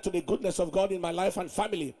testify to the goodness of God in my life and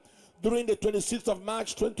family. During the 26th of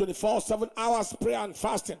March 2024, 7 hours prayer and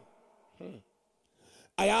fasting.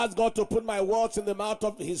 I asked God to put my words in the mouth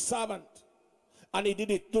of his servant. And he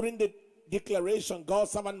did it. During the declaration,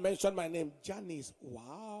 God's servant mentioned my name. Janice.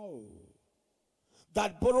 Wow.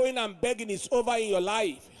 That borrowing and begging is over in your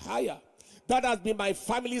life. Higher. That has been my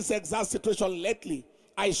family's exact situation lately.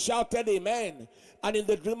 I shouted amen. And in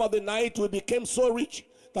the dream of the night, we became so rich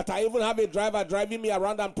that I even have a driver driving me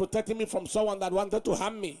around and protecting me from someone that wanted to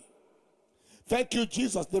harm me. Thank you,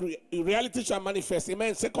 Jesus. The reality shall manifest.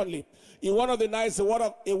 Amen. Secondly, in one of the nights, a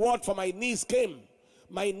word for my niece came.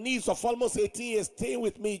 My niece of almost 18 years stayed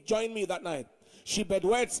with me, joined me that night. She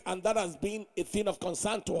bedwets, and that has been a thing of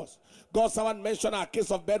concern to us. God's servant mentioned our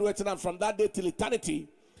case of bedwetting, and from that day till eternity,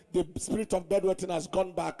 the spirit of bedwetting has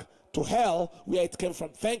gone back to hell where it came from.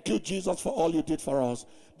 Thank you, Jesus, for all you did for us.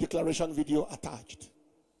 Declaration video attached.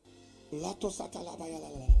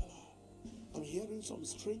 I'm hearing some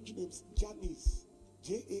strange names. Janice,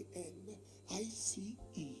 Janice.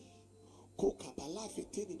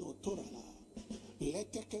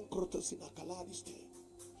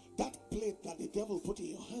 That plate that the devil put in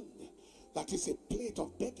your hand that is a plate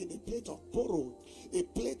of begging, a plate of borrow, a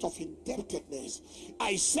plate of indebtedness,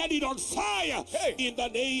 I set it on fire in the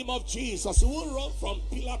name of Jesus. You will run from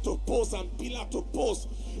pillar to post and pillar to post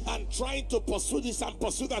and trying to pursue this and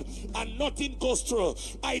pursue that, and nothing goes through.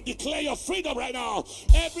 I declare your freedom right now.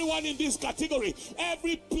 Everyone in this category,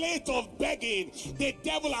 every plate of begging the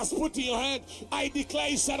devil has put in your hand, I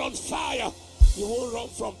declare it set on fire. You will run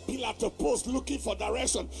from pillar to post looking for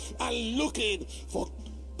direction and looking for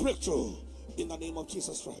breakthrough in the name of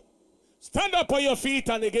Jesus Christ. Stand up on your feet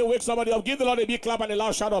and again wake somebody up. Give the Lord a big clap and a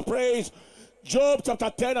loud shout of praise. Job chapter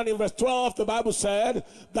 10 and in verse 12, the Bible said,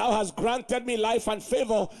 thou hast granted me life and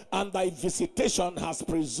favor, and thy visitation has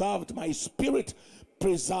preserved my spirit.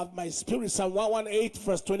 Preserved my spirit. Psalm 118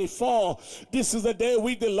 verse 24. This is the day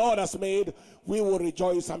which the Lord has made. We will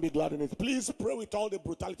rejoice and be glad in it. Please pray with all the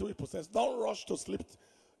brutality we possess. Don't rush to sleep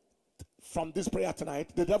from this prayer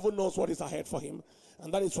tonight. The devil knows what is ahead for him,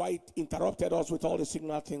 and that is why it interrupted us with all the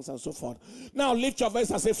signal things and so forth. Now lift your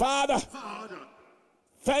voice and say, Father,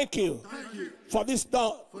 thank you for this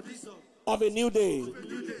dawn of a new day,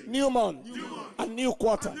 new month, and new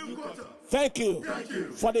quarter. Thank you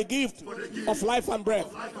for the gift of life and breath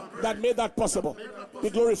that made that possible. Be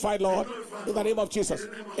glorified, Lord, in the name of Jesus.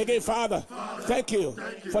 Again, Father, thank you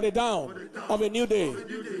for the dawn of a new day,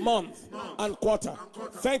 month, and quarter.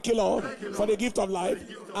 Thank you, Lord, for the gift of life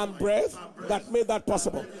and breath that made that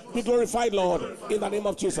possible. Be glorified, Lord, in the name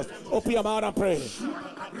of Jesus. Open your mouth and pray.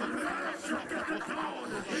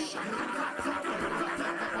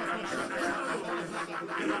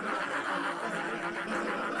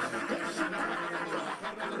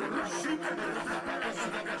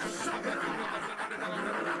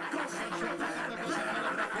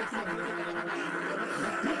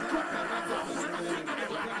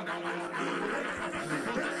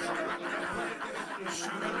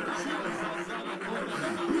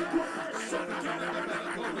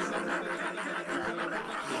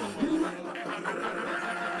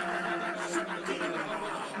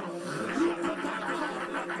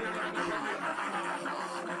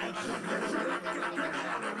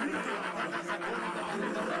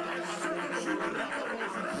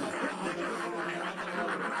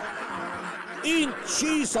 In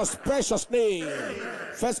Jesus' precious name.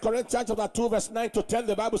 1 Corinthians chapter 2 verse 9 to 10,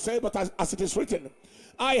 the Bible says, but as it is written,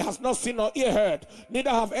 eye has not seen nor ear heard,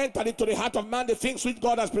 neither have entered into the heart of man the things which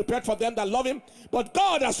God has prepared for them that love him. But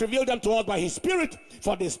God has revealed them to us by his Spirit,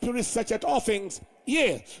 for the Spirit searcheth all things,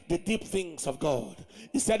 yea, the deep things of God.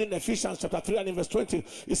 He said in Ephesians chapter 3 and in verse 20,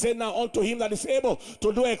 he said, now unto him that is able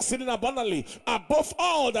to do exceeding abundantly above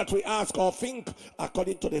all that we ask or think,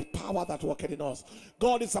 according to the power that worketh in us.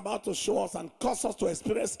 God is about to show us and cause us to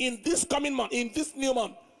experience in this coming month, in this new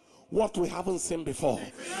month, what we haven't seen before.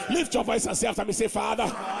 Lift your voice and say after me, say, Father,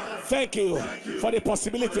 thank you for the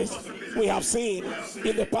possibilities we have seen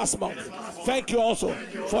in the past month. Thank you also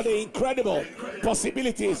for the incredible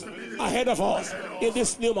possibilities ahead of us in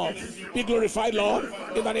this new month. Be glorified, Lord,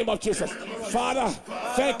 in the name of Jesus. Father,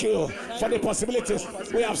 thank you for the possibilities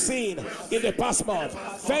we have seen in the past month.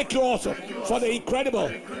 Thank you also for the incredible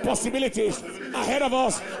possibilities ahead of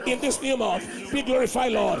us in this new month. Be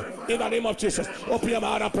glorified, Lord, in the name of Jesus. Open your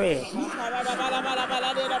mouth and pray.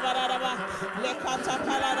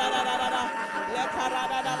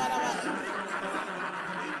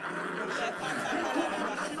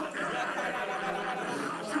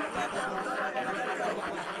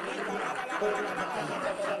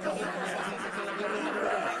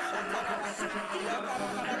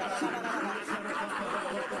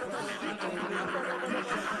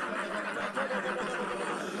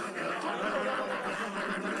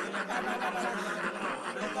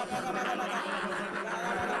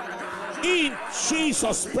 In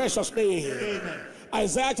Jesus' precious name. Amen.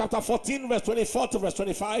 Isaiah chapter 14 verse 24 to verse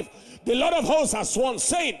 25. The Lord of hosts has sworn,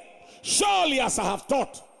 saying, surely as I have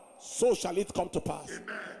thought, so shall it come to pass.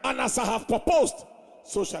 Amen. And as I have proposed,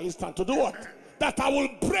 so shall it stand. To do what? That I will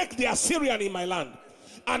break the Assyrian in my land,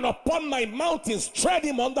 and upon my mountains tread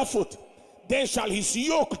him underfoot. Then shall his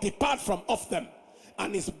yoke depart from off them,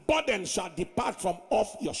 and his burden shall depart from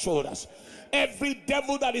off your shoulders. Every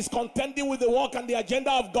devil that is contending with the work and the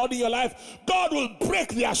agenda of God in your life, God will break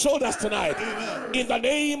their shoulders tonight. Amen. In the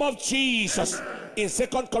name of Jesus. Amen. In 2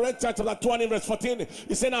 Corinthians chapter 2 and verse 14,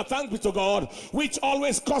 he said, now thanks be to God, which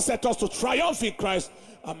always causeth us to triumph in Christ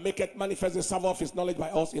and make it manifest the savour of his knowledge by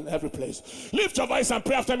us in every place. Lift your voice and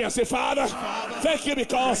pray after me and say, Father, thank you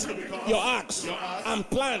because your acts and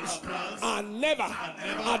plans are never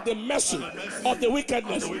at the mercy of the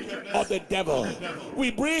wickedness of the devil.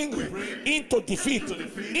 We bring into defeat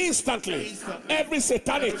instantly every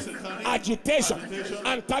satanic agitation,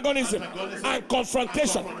 antagonism, and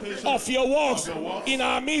confrontation of your works in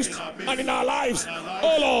our midst and in our lives.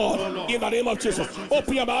 Oh Lord, in the name of Jesus,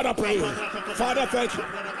 open your mouth and pray. Father, thank you.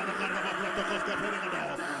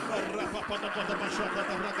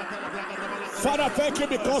 Father, thank you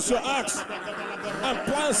because your acts and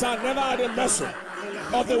plans are never at the mercy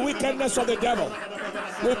of the wickedness of the devil.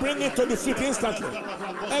 We bring it to defeat instantly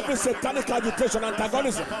every satanic agitation,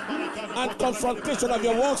 antagonism, and confrontation of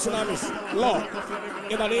your works in our midst. Lord,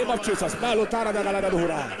 in the name of Jesus.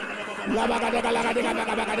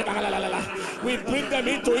 We bring them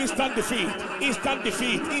into instant defeat, instant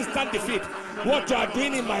defeat, instant defeat. What you are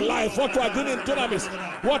doing in my life, what you are doing in Dunamis,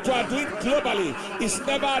 what you are doing globally is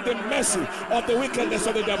never at the mercy of the wickedness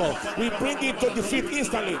of the devil. We bring it to defeat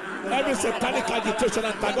instantly every satanic agitation,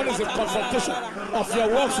 antagonism, confrontation of your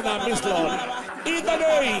works in our midst, Lord. In the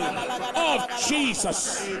name of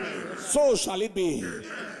Jesus, so shall it be.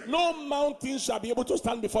 No mountain shall be able to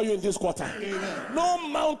stand before you in this quarter. Amen. No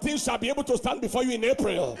mountain shall be able to stand before you in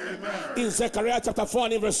April. Amen. In Zechariah chapter 4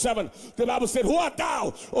 and in verse 7, the Bible said, who art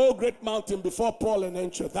thou, O great mountain, before Paul and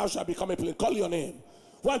enter? Thou shalt become a plain. Call your name.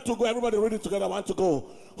 Want to go? Everybody read it together. Want to go?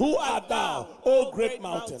 Who art thou, O great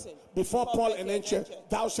mountain? Before Paul and enter,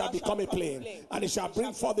 thou shalt become a plain, and it shall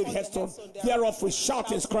bring forth the headstone thereof with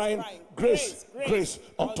shoutings, crying, grace, grace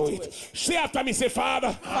unto it. Say after me, say,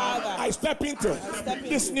 Father, I step into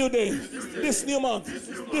this new day, this new month,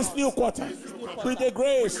 this new quarter, with the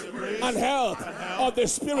grace and help of the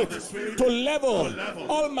Spirit to level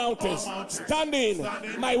all mountains standing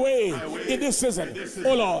my way in this season.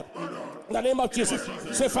 Oh Lord, in the name of Jesus,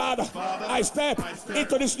 say, Father, I step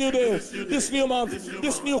into this new day, this new month,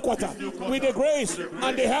 this new quarter, with the grace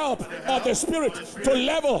and the help of the Spirit to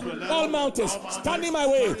level all mountains standing my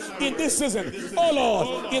way in this season. Oh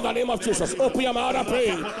Lord, in the name of Jesus, open your mouth and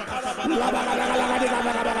pray.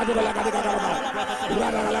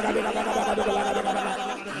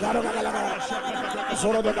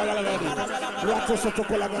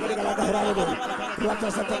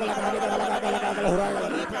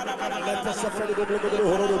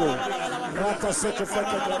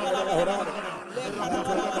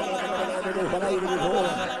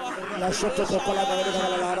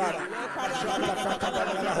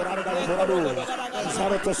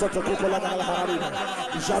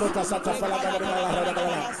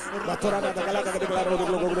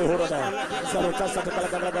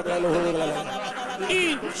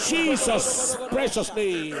 In Jesus' precious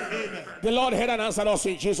name, the Lord heard and answered us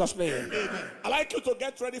in Jesus' name. I'd like you to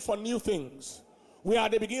get ready for new things. We are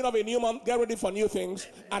at the beginning of a new month. Get ready for new things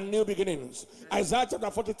and new beginnings. Isaiah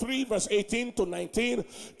chapter 43 verse 18 to 19.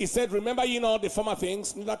 He said, remember ye not the former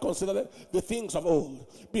things, neither consider the things of old.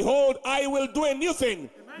 Behold, I will do a new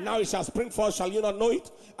thing. Now it shall spring forth, shall you not know it?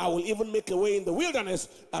 I will even make a way in the wilderness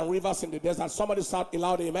and rivers in the desert. Somebody shout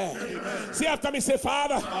aloud, amen. Amen. See after me, say,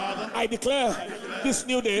 Father, I declare this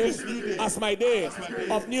new day as my day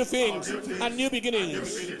of new things and new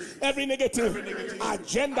beginnings. Every negative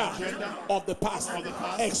agenda of the past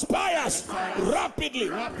expires rapidly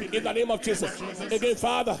in the name of Jesus. Again,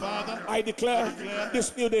 Father, I declare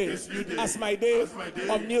this new day as my day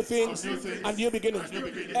of new things and new beginnings.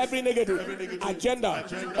 Every negative agenda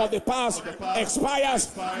of the past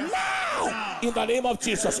expires now in the name of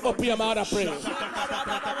Jesus. Open your mouth and pray.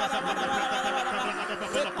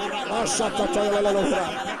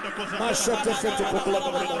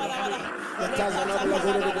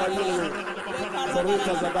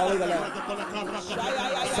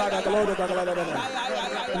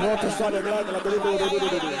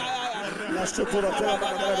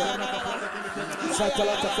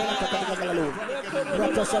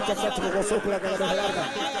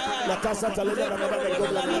 La casa talena la nada del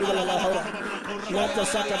gobla la hora. La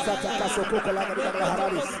casa fata caso coco la la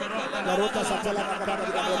hararis. La ruta satela la cara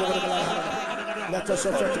de la la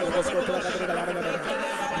casa fata coco la la hararis.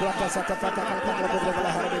 La casa fata fata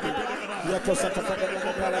la hararis. La casa fata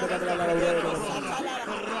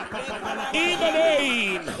in the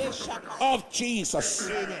name of Jesus,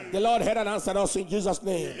 the Lord heard and answered us in Jesus'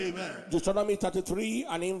 name. Deuteronomy 33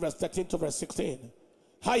 and in verse 13 to verse 16.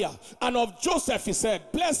 Higher. And of Joseph he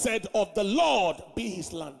said, blessed of the Lord be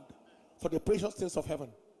his land, for the precious things of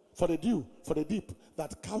heaven, for the dew, for the deep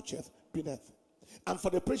that coucheth beneath, and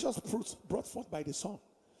for the precious fruits brought forth by the sun,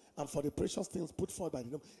 and for the precious things put forth by the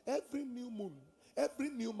moon. Every new moon, every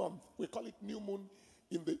new month, we call it new moon,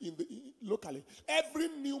 locally. Every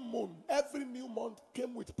new month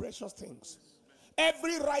came with precious things.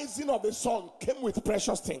 Every rising of the sun came with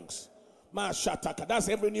precious things. Mashataka, that's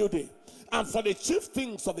every new day. And for the chief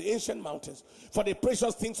things of the ancient mountains, for the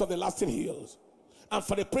precious things of the lasting hills, and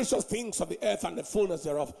for the precious things of the earth and the fullness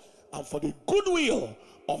thereof, and for the goodwill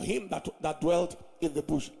of him that dwelt in the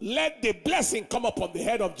bush. Let the blessing come upon the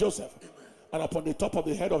head of Joseph, and upon the top of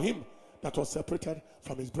the head of him that was separated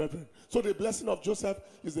from his brethren. So the blessing of Joseph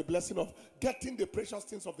is the blessing of getting the precious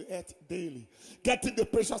things of the earth daily, getting the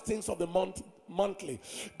precious things of the month monthly,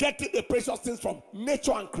 getting the precious things from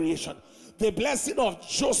nature and creation. The blessing of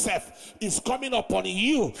Joseph is coming upon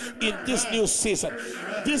you in this new season.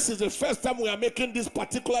 This is the first time we are making this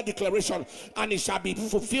particular declaration, and it shall be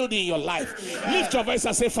fulfilled in your life. Lift your voice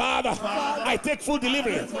and say, Father, I take full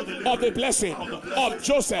delivery of the blessing of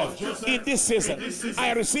Joseph in this season.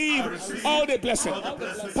 I receive all the blessing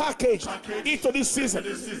packaged into this season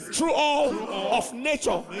through all of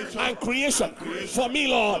nature and creation for me,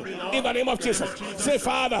 Lord, in the name of Jesus. Say,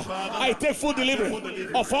 Father, I take full delivery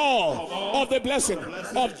of all of the blessing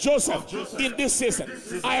of Joseph in this season.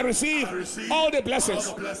 I receive all the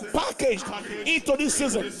blessings packaged into this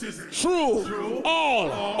season through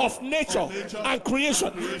all of nature and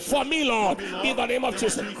creation for me, Lord, in the name of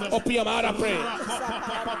Jesus. Open your mouth and pray.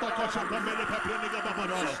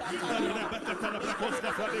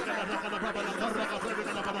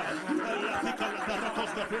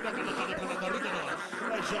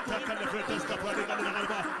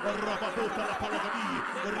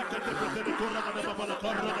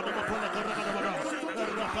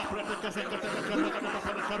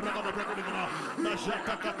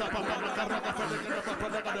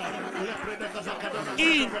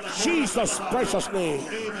 In Jesus' precious name.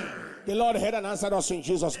 The Lord heard and answered us in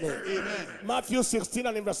Jesus' name. Amen. Matthew 16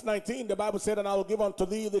 and in verse 19, the Bible said, and I will give unto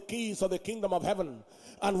thee the keys of the kingdom of heaven.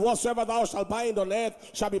 And whatsoever thou shalt bind on earth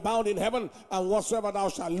shall be bound in heaven. And whatsoever thou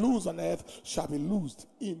shalt loose on earth shall be loosed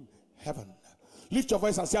in heaven. Lift your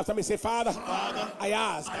voice and say after me, say, Father, I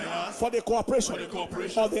ask for the cooperation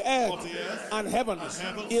of the earth and heavens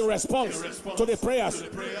in response to the prayers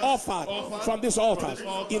offered from this altar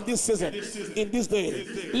in this season, in this day.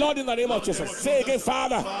 Lord, in the name of Jesus, say again,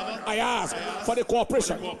 Father, I ask for the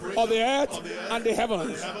cooperation of the earth and the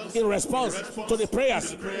heavens in response to the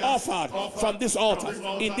prayers offered from this altar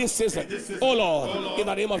in this season. Oh Lord, in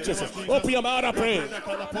the name of Jesus, open your mouth and pray.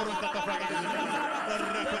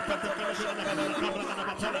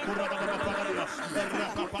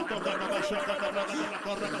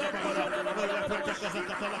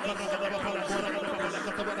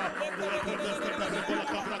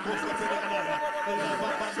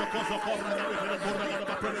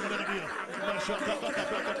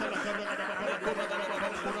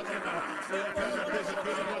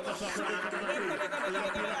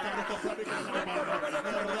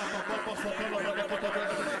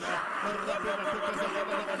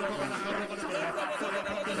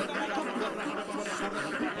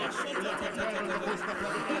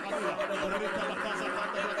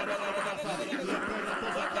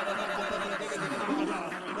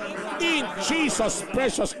 In Jesus'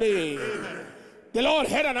 precious name. The Lord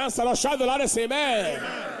heard and answered us. Shout the Lord and say amen.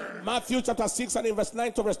 Matthew chapter 6 and in verse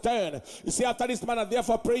 9 to verse 10. You see, after this manner,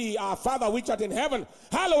 therefore pray ye, our Father which art in heaven,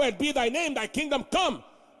 hallowed be thy name, thy kingdom come,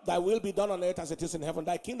 thy will be done on earth as it is in heaven.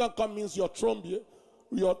 Thy kingdom come means your throne be,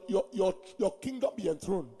 your kingdom be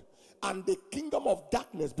enthroned, and the kingdom of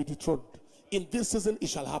darkness be dethroned. In this season it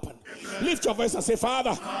shall happen. Lift your voice and say,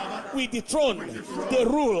 Father, we dethrone the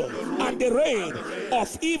rule and the reign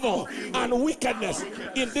of evil and wickedness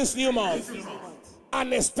in this new month,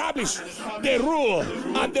 and establish the rule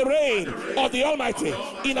and the reign of the Almighty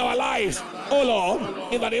in our lives, oh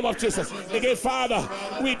Lord, in the name of Jesus. Again, Father,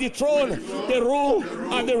 we dethrone the rule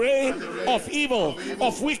and the reign of evil,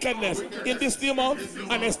 of wickedness in this new month,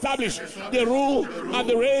 and establish the rule and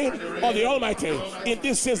the reign of the Almighty in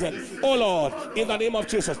this season, oh Lord, in the name of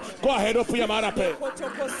Jesus. Go ahead, open your mouth and pray.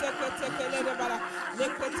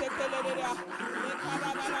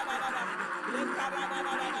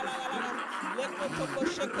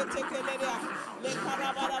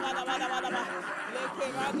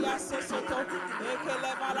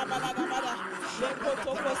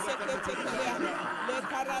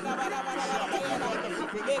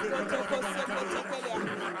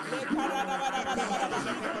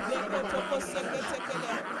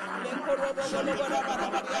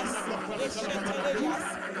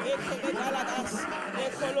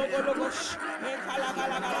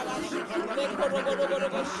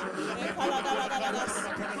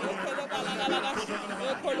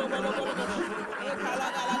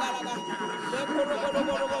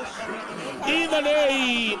 In the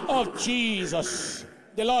of Jesus.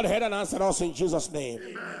 The Lord heard and answered us in Jesus'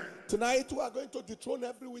 name. Tonight we are going to dethrone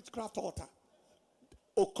every witchcraft altar,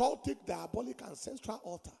 occultic, diabolic, ancestral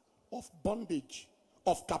altar of bondage,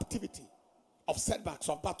 of captivity, of setbacks,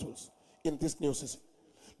 of battles in this new season.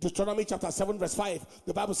 Deuteronomy chapter 7 verse 5,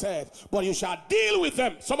 the Bible said, but you shall deal with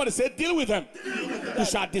them. Somebody say, deal with them. You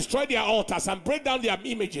shall destroy their altars and break down their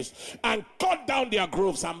images and cut down their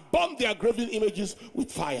groves and burn their graven images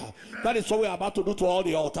with fire. That is what we are about to do to all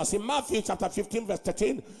the altars. In Matthew chapter 15 verse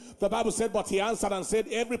 13, the Bible said, but he answered and said,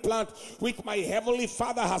 every plant which my heavenly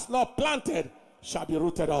Father has not planted shall be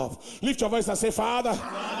rooted off. Lift your voice and say, Father,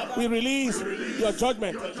 we release your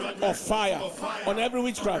judgment of fire on every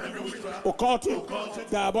witchcraft, occultic,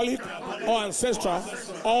 diabolic, or ancestral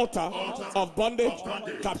altar of bondage,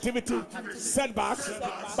 captivity, setbacks,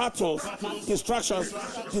 battles, distractions,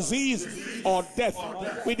 disease, or death.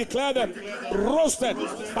 We declare them roasted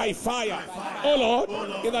by fire. Oh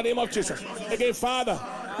Lord, in the name of Jesus. Again, Father,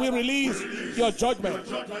 we release your judgment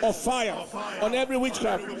of fire on every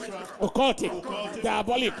witchcraft, occultic,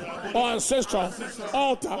 diabolic, or ancestral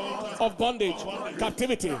altar of bondage,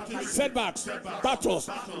 captivity, setbacks, battles,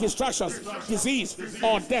 distractions, disease,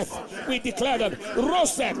 or death. We declare them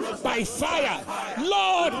roasted by fire.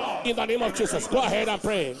 Lord, in the name of Jesus. Go ahead and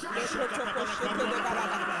pray.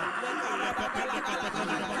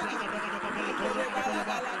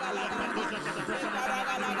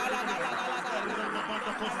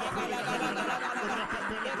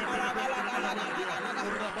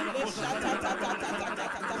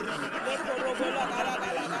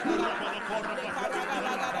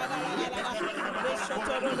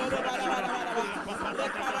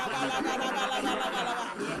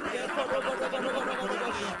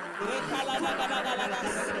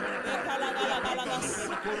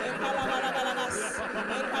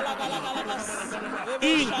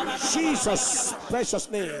 In Jesus' precious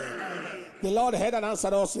name. The Lord heard and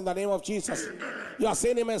answered us in the name of Jesus. You are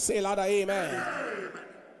saying amen, say louder, amen.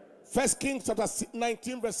 1 Kings chapter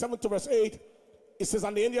 19 verse 7 to verse 8. It says,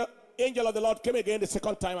 and the angel of the Lord came again the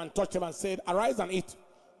second time and touched him and said, arise and eat.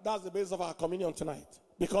 That's the base of our communion tonight,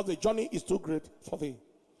 because the journey is too great for thee.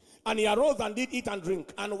 And he arose and did eat and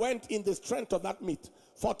drink, and went in the strength of that meat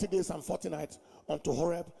 40 days and 40 nights unto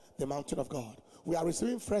Horeb, the mountain of God. We are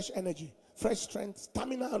receiving fresh energy, fresh strength,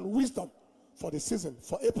 stamina, and wisdom for the season,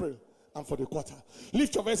 for April, and for the quarter.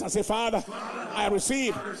 Lift your voice and say, Father, I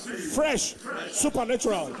receive fresh,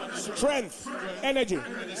 supernatural strength, energy,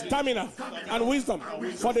 stamina, and wisdom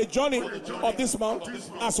for the journey of this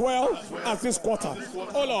month as well as this quarter.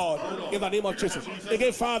 Oh Lord, in the name of Jesus.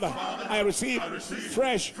 Again, Father, I receive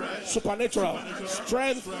fresh, supernatural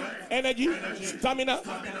strength, energy, stamina,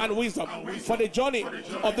 and wisdom for the journey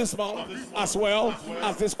of this month as well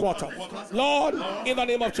as this quarter. Lord, in the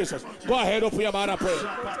name of Jesus. Go ahead, open your mouth and pray.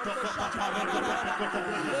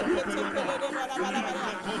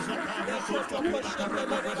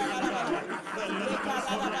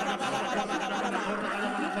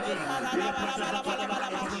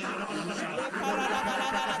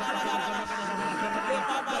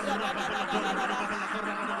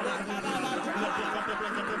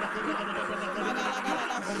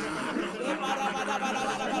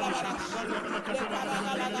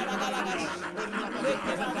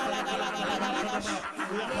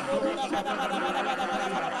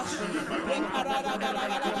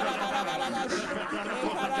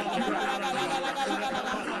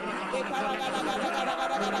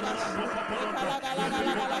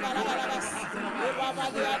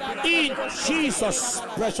 In Jesus'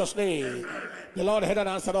 precious name. The Lord heard and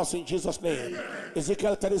answered us in Jesus' name.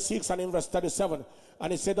 Ezekiel 36 and in verse 37.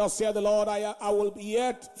 And he said, thus saith the Lord, I will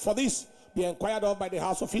yet for this be inquired of by the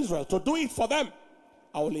house of Israel. To do it for them,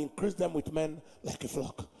 I will increase them with men like a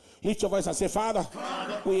flock. Lift your voice and say, Father,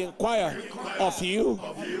 we inquire of you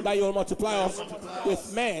that you will multiply us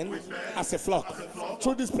with men as a flock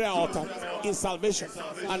through this prayer altar in salvation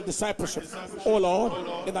and discipleship. Oh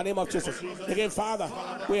Lord, in the name of Jesus. Again, Father,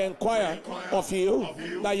 we inquire of you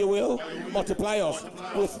that you will multiply us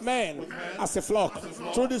with men as a flock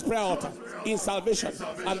through this prayer altar in salvation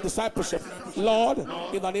and discipleship. Lord,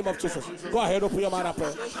 in the name of Jesus. Go ahead, open your mouth and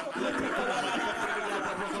pray.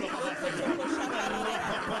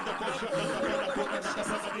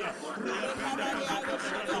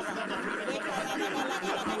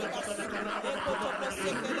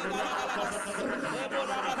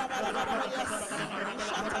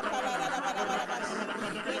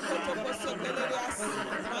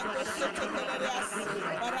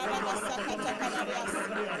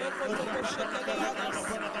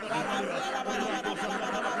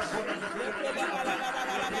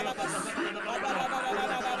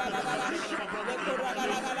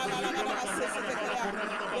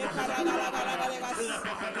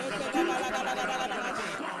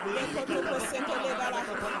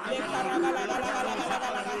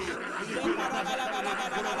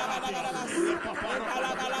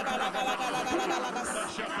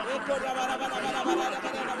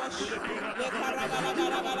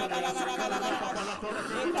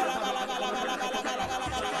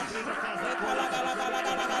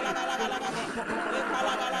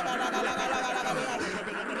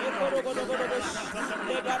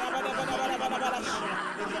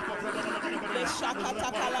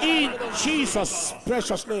 In Jesus'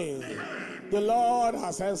 precious name. The Lord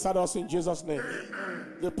has answered us in Jesus' name.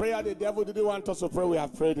 The prayer the devil didn't want us to pray, we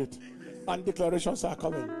have prayed it. And declarations are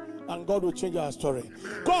coming. And God will change our story.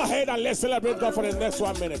 Go ahead and let's celebrate God for the next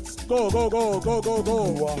 1 minute. Go, go, go, go, go,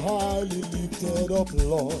 go. You are highly lifted up,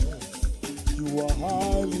 Lord. You are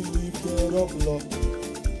highly lifted up, Lord.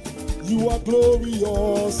 You are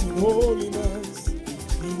glorious in holiness.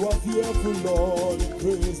 You are fearful, Lord, in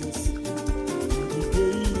praises. You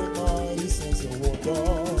gave a mighty sense of wonder.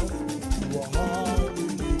 You are highly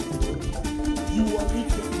lifted. You are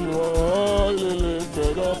lifted. You are highly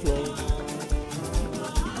lifted up, Lord.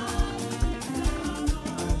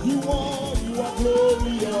 You are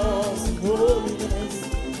glorious in holiness.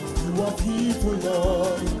 You are fearful,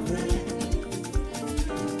 Lord, in praise.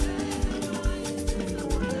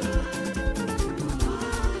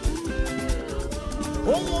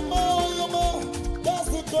 Oh, that's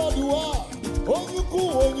the God you are. Oh, you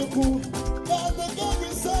cool, that's the God we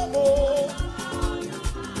serve. Oh,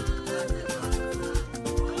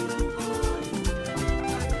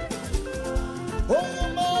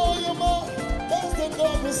 you that's the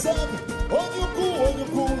God we serve. Oh, you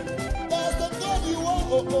cool, that's the God you are.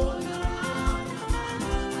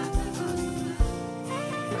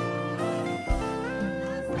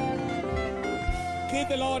 Give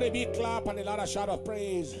the Lord a big clap and a loud shout of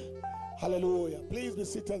praise. Hallelujah. Please be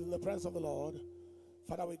seated in the presence of the Lord.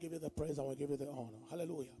 Father, we give you the praise and we give you the honor.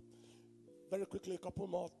 Hallelujah. Very quickly, a couple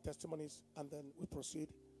more testimonies and then we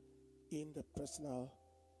proceed in the personal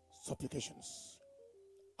supplications.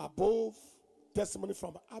 Above testimony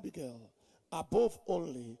from Abigail, above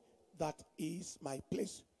only, that is my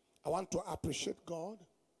place. I want to appreciate God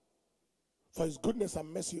for his goodness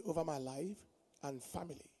and mercy over my life and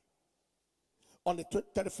family. On the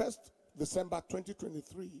 31st December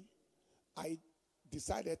 2023, I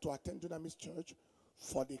decided to attend Dunamis Church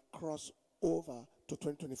for the crossover to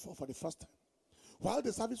 2024 for the first time. While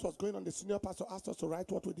the service was going on, the senior pastor asked us to write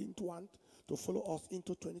what we didn't want to follow us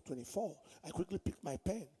into 2024. I quickly picked my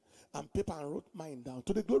pen and paper and wrote mine down.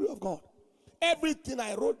 To the glory of God, everything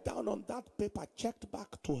I wrote down on that paper checked back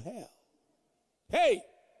to hell. Hey!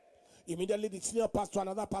 Immediately the senior pastor and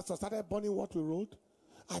another pastor started burning what we wrote.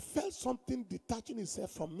 I felt something detaching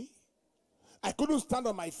itself from me. I couldn't stand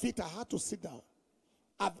on my feet. I had to sit down.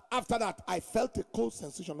 After that, I felt a cold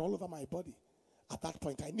sensation all over my body. At that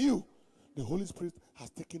point, I knew the Holy Spirit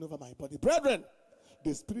has taken over my body. Brethren,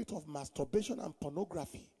 the spirit of masturbation and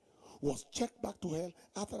pornography was checked back to hell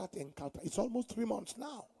after that encounter. It's almost 3 months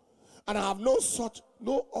now. And I have no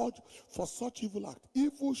urge for such evil act.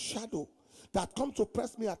 Evil shadow that comes to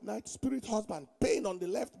press me at night, spirit husband, pain on the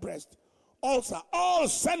left breast, ulcer, all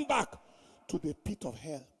sent back to the pit of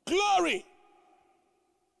hell. Glory!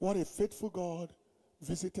 What a faithful God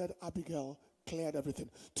visited Abigail, cleared everything.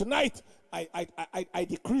 Tonight, I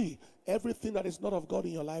decree everything that is not of God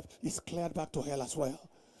in your life is cleared back to hell as well.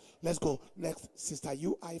 Let's go. Next, Sister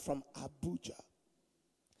UI from Abuja.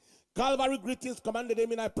 Calvary greetings, commanded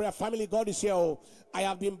amen. I pray, family, God is here. Oh, I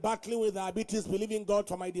have been battling with diabetes, believing God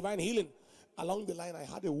for my divine healing. Along the line, I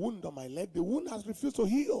had a wound on my leg. The wound has refused to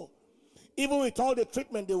heal. Even with all the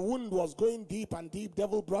treatment, the wound was going deep and deep.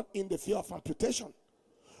 Devil brought in the fear of amputation.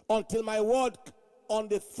 Until my word on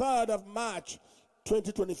the 3rd of March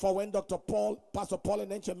 2024, when Pastor Paul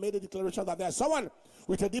Enenche made a declaration that there's someone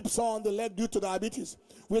with a deep sore on the leg due to diabetes,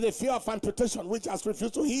 with a fear of amputation, which has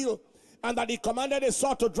refused to heal, and that he commanded a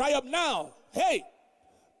sore to dry up now. Hey,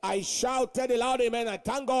 I shouted a loud amen. I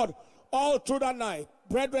thank God all through that night.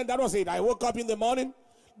 Brethren, that was it. I woke up in the morning.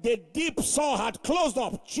 The deep sore had closed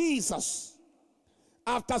up. Jesus.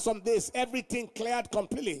 After some days, everything cleared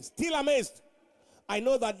completely. Still amazed. I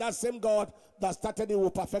know that that same God that started it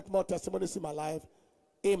will perfect more testimonies in my life.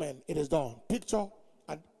 Amen. It is done. Picture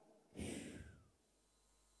and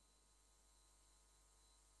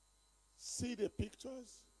see the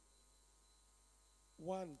pictures.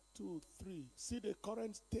 1, 2, 3. See the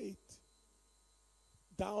current state.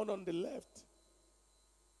 Down on the left.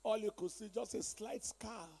 All you could see just a slight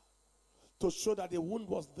scar to show that the wound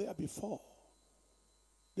was there before.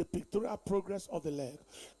 The pictorial progress of the leg.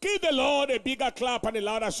 Give the Lord a bigger clap and a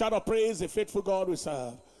louder shout of praise. A faithful God we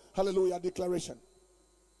serve. Hallelujah. Declaration.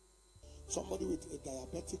 Somebody with a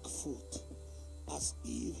diabetic foot, as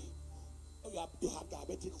if you have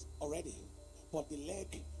diabetics already, but the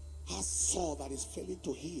leg has sore that is failing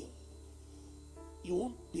to heal. You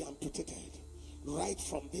won't be amputated. Right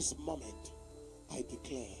from this moment, I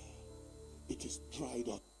declare it is dried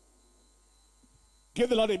up. Give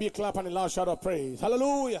the Lord a big clap and a loud shout of praise.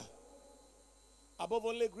 Hallelujah. Above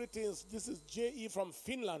only greetings, this is J.E. from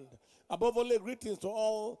Finland. Above only greetings to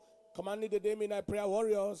all commanding the day midnight prayer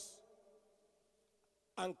warriors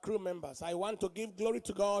and crew members. I want to give glory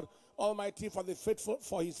to God Almighty for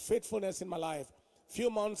his faithfulness in my life. Few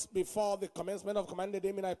months before the commencement of commanding the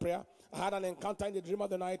day midnight prayer, I had an encounter in the dream of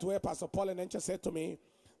the night where Pastor Paul Enenche said to me,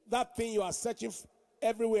 that thing you are searching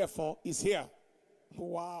everywhere for is here.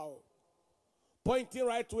 Wow. Pointing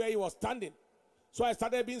right to where he was standing. So I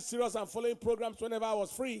started being serious and following programs whenever I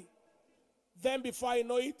was free. Then before I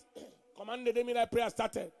know it, commanding the day midnight prayer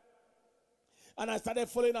started. And I started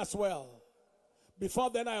following as well. Before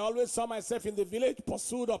then, I always saw myself in the village,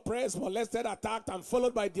 pursued, oppressed, molested, attacked, and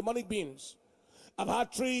followed by demonic beings. I've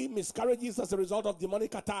had 3 miscarriages as a result of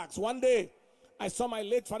demonic attacks. One day, I saw my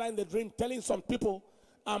late father in the dream telling some people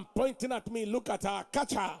and pointing at me, look at her,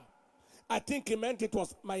 catch her. I think he meant it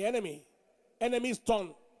was my enemy's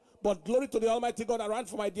turn. But glory to the Almighty God, I ran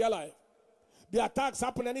for my dear life. The attacks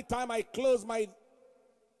happen anytime I close my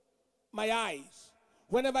eyes.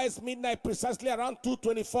 Whenever it's midnight, precisely around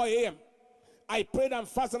 2:24 a.m., I prayed and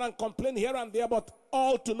fasted and complained here and there, but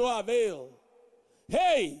all to no avail.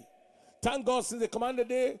 Hey, thank God since the commanded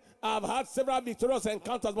day, I've had several victorious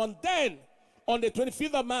encounters. But then, on the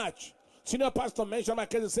 25th of March, senior pastor mentioned my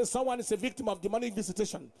case and said someone is a victim of demonic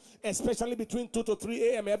visitation, especially between 2 to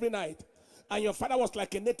 3 a.m. every night. And your father was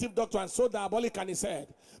like a native doctor and so diabolic, and he said,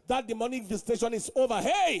 that demonic visitation is over.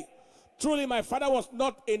 Hey, truly my father was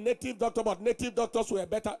not a native doctor, but native doctors were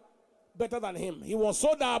better than him. He was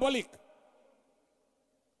so diabolic.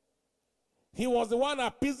 He was the one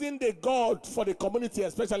appeasing the God for the community,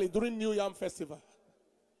 especially during New Yam Festival.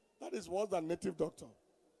 That is worse than native doctor.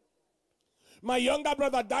 My younger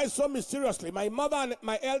brother died so mysteriously. My mother and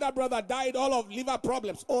my elder brother died all of liver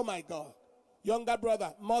problems. Oh my God. Younger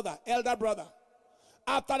brother, mother, elder brother.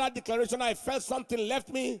 After that declaration, I felt something left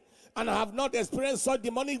me and I have not experienced such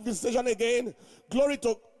demonic visitation again. Glory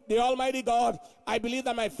to the Almighty God. I believe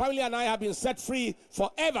that my family and I have been set free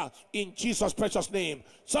forever in Jesus' precious name.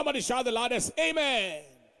 Somebody shout the loudest, amen.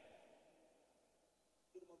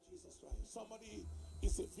 In the name of Jesus Christ. Somebody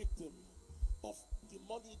is a victim of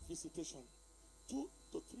demonic visitation. 2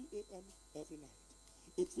 to 3 a.m. every night.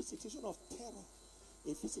 A visitation of terror.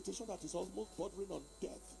 A visitation that is almost bordering on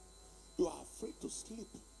death. You are afraid to sleep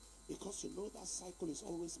because you know that cycle is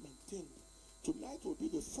always maintained. Tonight will be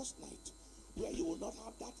the first night where you will not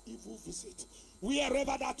have that evil visit.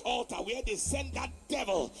 Wherever that altar, where they send that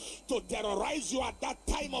devil to terrorize you at that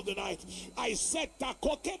time of the night. I said that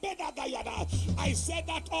altar.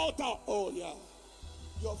 Oh yeah.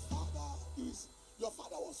 Your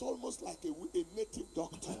father was almost like a native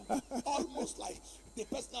doctor. Almost like the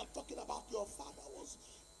person I'm talking about. Your father was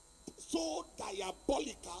so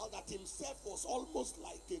diabolical that himself was almost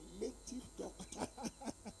like a native doctor.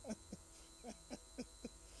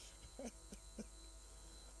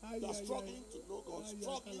 You are struggling to know God,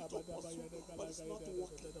 struggling to pursue God, but it's not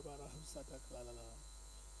working.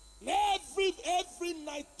 Every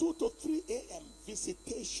night, 2 to 3 a.m.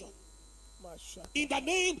 visitation. In the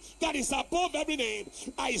name that is above every name,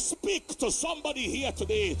 I speak to somebody here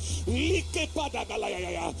today.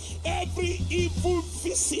 Every evil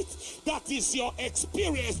visit that is your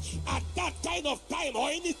experience at that kind of time or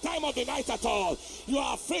any time of the night at all, you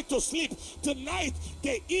are afraid to sleep. Tonight,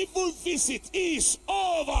 the evil visit is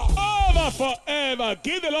over. Over forever.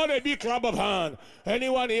 Give the Lord a big clap of hand.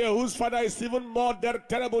 Anyone here whose father is even more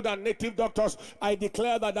terrible than native doctors, I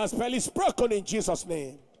declare that that spell is broken in Jesus'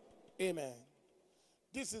 name. Amen.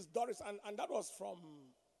 This is Doris, and that was from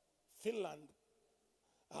Finland.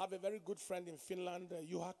 I have a very good friend in Finland,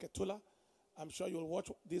 Juha Ketula. I'm sure you'll watch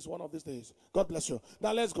this one of these days. God bless you.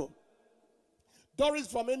 Now let's go. Doris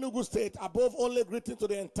from Enugu State, above only greeting to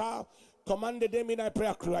the entire Command the Day Midnight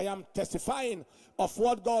Prayer crew. I am testifying of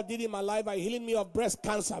what God did in my life by healing me of breast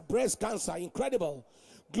cancer. Breast cancer, incredible.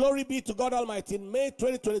 Glory be to God Almighty. In May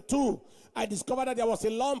 2022, I discovered that there was a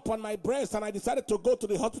lump on my breast and I decided to go to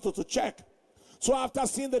the hospital to check. So after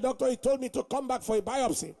seeing the doctor, he told me to come back for a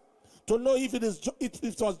biopsy to know if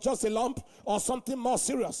it was just a lump or something more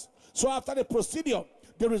serious. So after the procedure,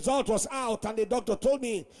 the result was out and the doctor told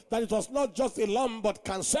me that it was not just a lump but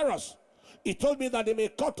cancerous. He told me that they may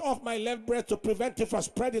cut off my left breast to prevent it from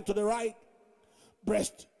spreading to the right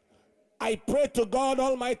breast. I prayed to God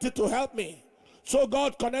Almighty to help me. So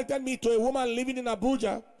God connected me to a woman living in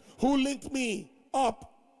Abuja who linked me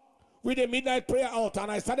up with a midnight prayer altar,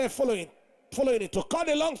 and I started following it. To cut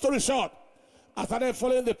a long story short, I started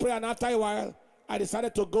following the prayer, and after a while, I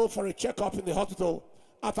decided to go for a checkup in the hospital.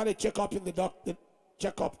 After the checkup,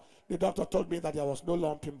 the doctor told me that there was no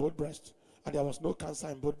lump in both breasts and there was no cancer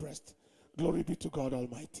in both breasts. Glory be to God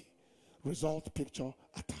Almighty. Result picture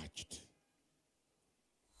attached.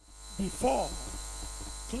 Before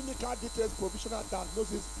clinical details, provisional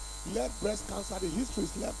diagnosis, left breast cancer. The history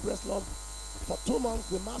is left breast lump. For 2 months,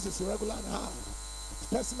 the mass is irregular and hard.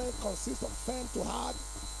 Specimen consists of firm to hard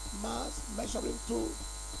mass measuring 2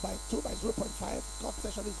 by 0.5. Cut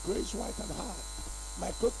section is grayish white and hard.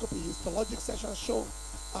 Microscopy histologic section show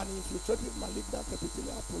an infiltrative malignant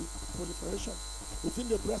epithelial proliferation. Within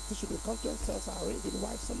the breast tissue, the content cells are arranged in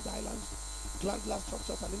white solid islands, glandular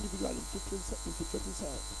structures, and individual infiltrating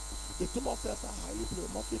cells. The tumor cells are highly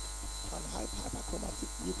pleomorphic and hyperchromatic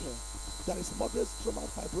nuclear. There is moderate stromal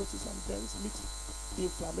fibrosis and dense mixed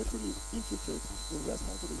inflammatory infiltrate in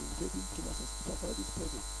response to the invading tumor cells. Consider this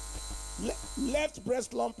present. Left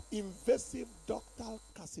breast lump, invasive ductal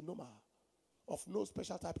carcinoma of no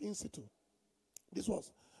special type in situ. This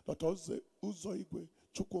was Dr. Uzoigwe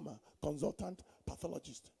Chukwuma, consultant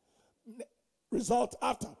pathologist. Result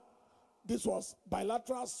after. This was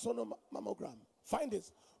bilateral sonomammogram.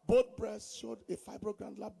 Findings. Both breasts showed a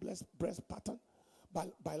fibrogranular breast pattern.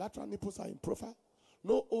 Bilateral nipples are in profile.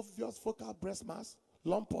 No obvious focal breast mass.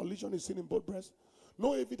 Lump or lesion is seen in both breasts.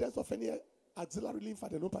 No evidence of any axillary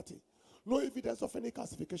lymphadenopathy. No evidence of any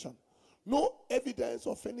calcification. No evidence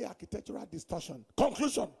of any architectural distortion.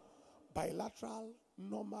 Conclusion. Bilateral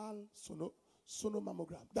normal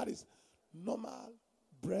sonomammogram. That is normal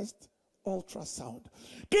breast ultrasound.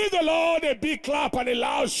 Give the Lord a big clap and a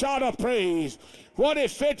loud shout of praise. What a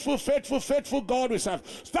faithful God we serve.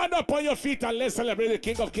 Stand up on your feet and let's celebrate the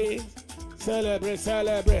King of Kings. Celebrate.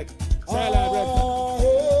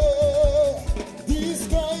 This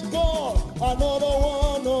kind God, another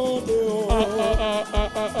one on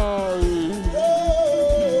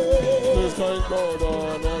This kind God,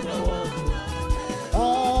 another one.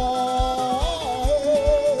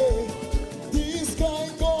 This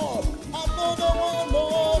kind God, another one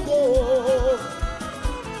on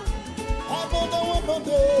another one on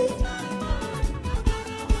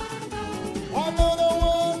another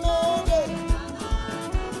one on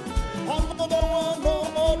another one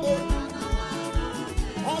on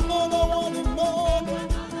another one in order.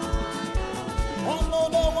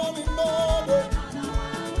 Another one in order.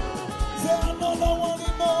 Say another one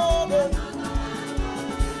in order.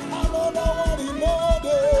 Another one in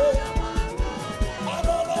order.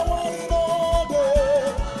 Another one in order.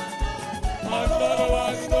 Another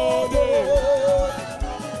one in order.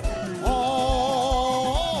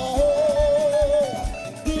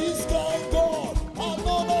 This kind God,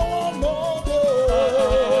 another one order.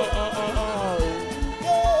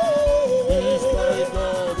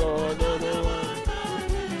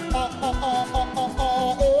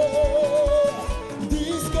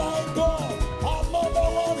 This guy God, another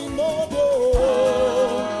one in order.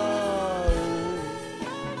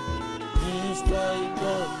 This guy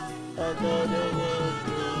God, another one.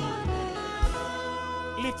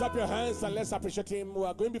 Lift up your hands and let's appreciate him. We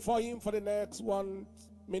are going before him for the next 1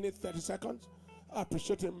 minute 30 seconds.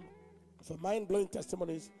 Appreciate him for mind-blowing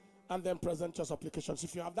testimonies and then present your supplications.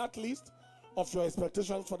 If you have that list of your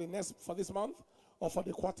expectations for this month or for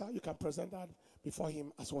the quarter, you can present that before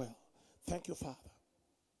him as well. Thank you, Father.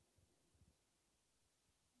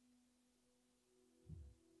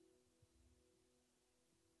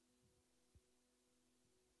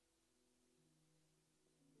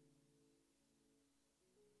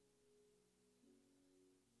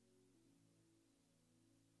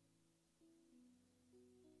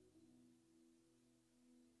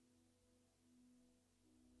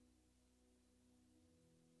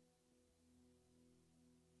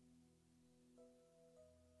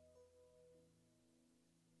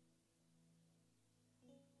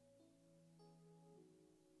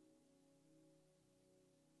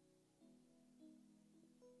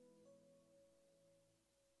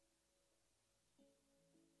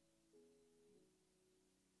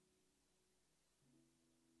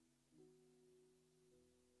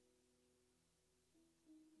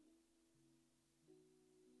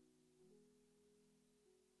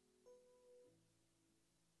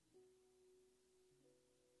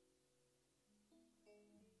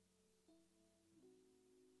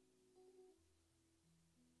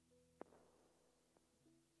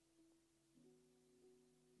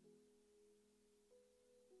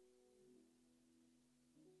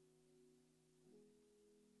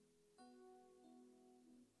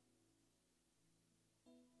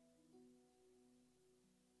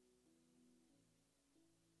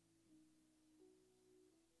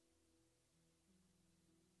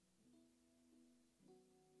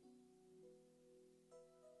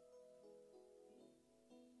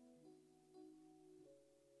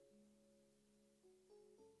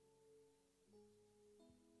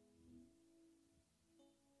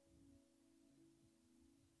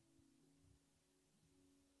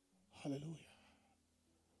 Hallelujah.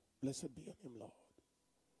 Blessed be your name, Lord.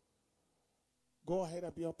 Go ahead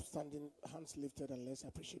and be upstanding, hands lifted, and let's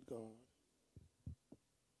appreciate God.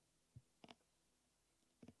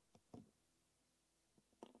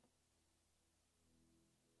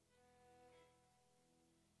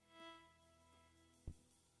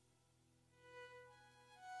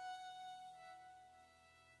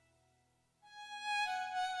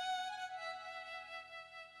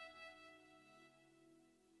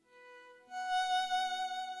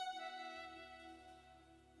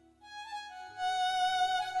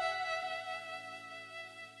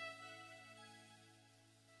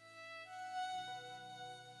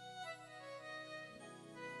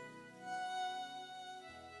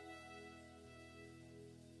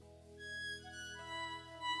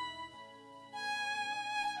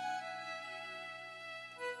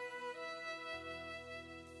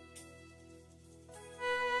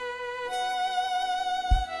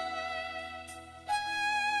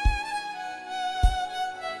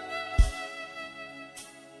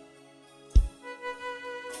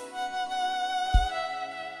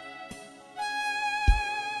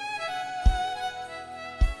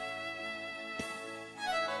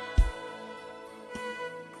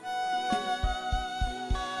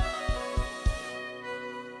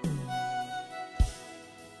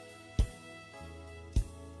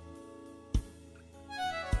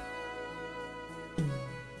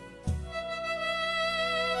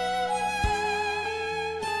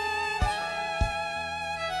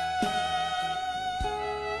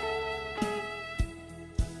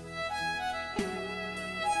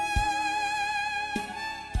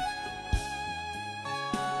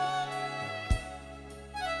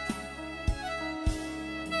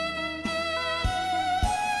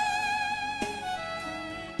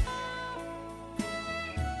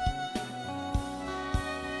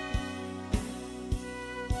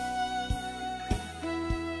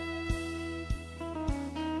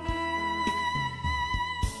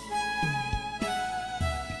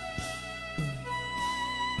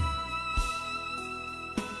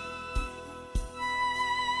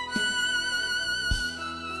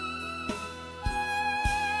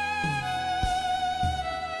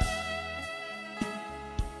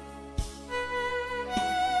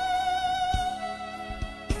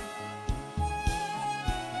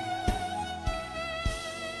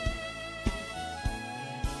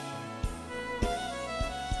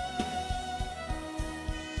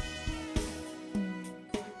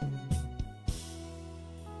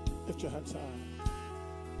 Lift your hands high.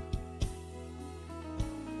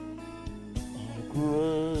 How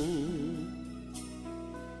great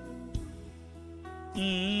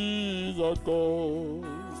is our God.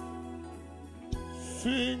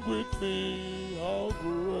 Sing with me, how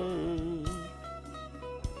great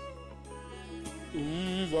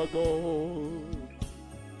is our God.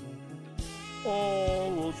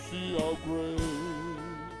 All will see how great is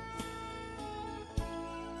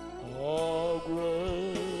our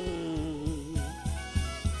God.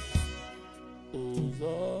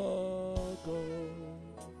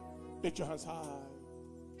 Lift your hands high.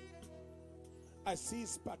 I see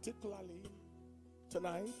particularly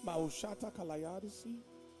tonight, Maushata Kalayadisi.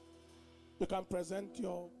 You can present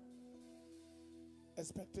your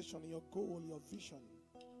expectation, your goal, your vision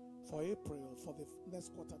for April, for the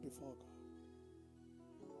next quarter before God.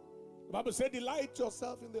 The Bible says, delight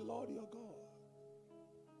yourself in the Lord your God,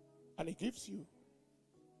 and He gives you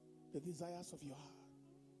the desires of your heart.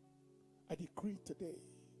 I decree today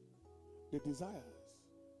the desires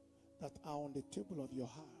that are on the table of your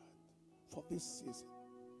heart for this season,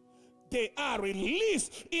 they are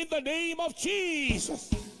released in the name of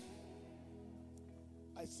Jesus.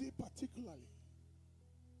 I see particularly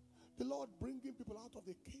the Lord bringing people out of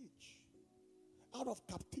the cage, out of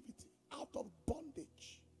captivity, out of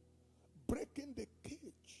bondage, breaking the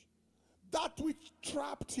cage, that which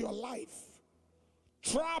trapped your life,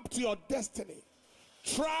 trapped your destiny,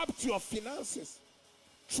 trapped your finances,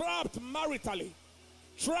 trapped maritally,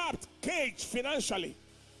 trapped, caged financially,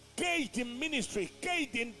 caged in ministry,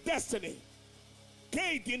 caged in destiny,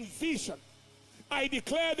 caged in vision. I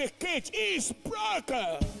declare the cage is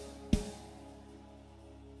broken.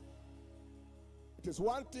 It is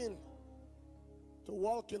one thing to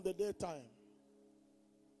walk in the daytime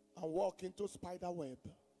and walk into spider web.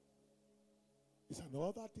 It's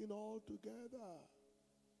another thing altogether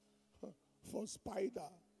for spider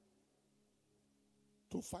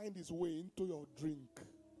to find his way into your drink.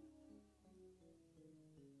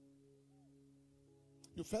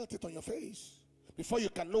 You felt it on your face. Before you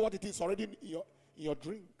can know what it is, already in your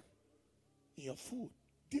drink, in your food.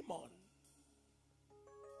 Demon.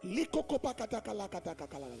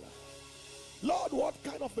 Lord, what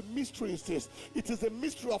kind of a mystery is this? It is a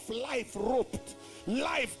mystery of life roped,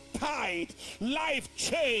 life tied, life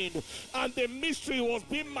chained, and the mystery was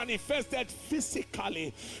being manifested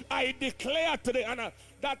physically. I declare today, and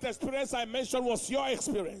that experience I mentioned was your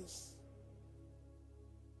experience.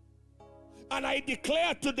 And I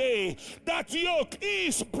declare today that yoke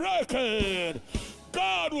is broken.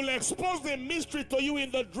 God will expose the mystery to you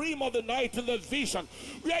in the dream of the night, in the vision,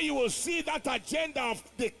 where you will see that agenda of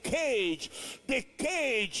the cage, the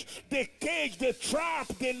trap,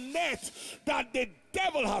 the net that the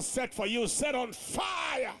devil has set for you, set on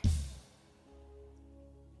fire.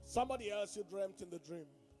 Somebody else you dreamt in the dream.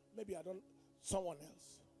 Maybe someone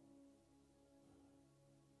else.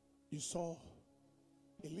 You saw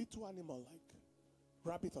a little animal like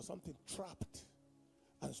rabbit or something trapped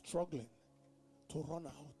and struggling to run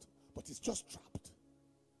out, but it's just trapped.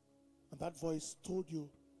 And that voice told you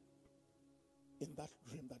in that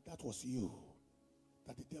dream that that was you,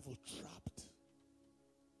 that the devil trapped.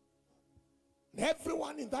 And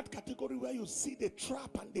everyone in that category where you see the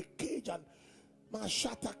trap and the cage and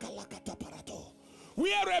mashata kalakata parato,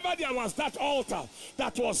 wherever there was that altar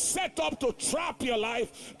that was set up to trap your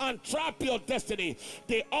life and trap your destiny,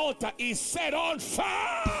 the altar is set on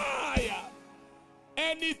fire.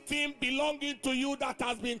 Anything belonging to you that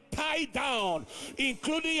has been tied down,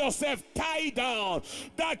 including yourself tied down,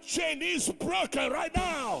 that chain is broken right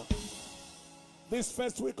now. This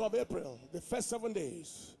first week of April, the first 7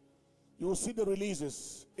 days, you will see the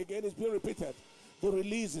releases. Again, it's being repeated. The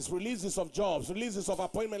releases of jobs, releases of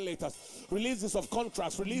appointment letters, releases of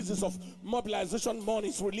contracts, releases of mobilization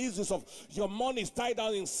monies, releases of your monies tied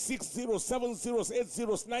down in 60s, 70s,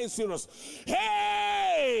 80s, 90s.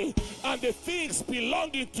 Hey! And the things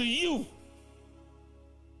belonging to you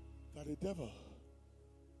that the devil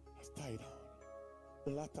has tied down.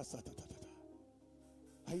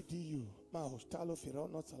 IDU.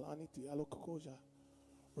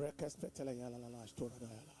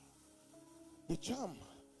 The charm,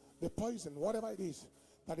 the poison, whatever it is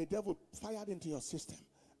that the devil fired into your system,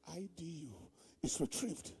 IDU, is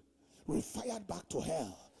retrieved, refired back to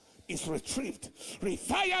hell. Is retrieved,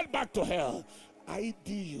 refired back to hell.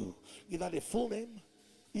 IDU, either the full name,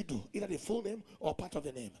 either the full name or part of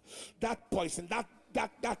the name. That poison, that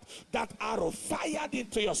arrow fired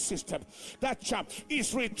into your system, that charm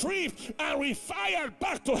is retrieved and refired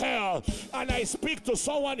back to hell. And I speak to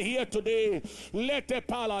someone here today. Let a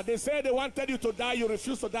power. They say they wanted you to die, you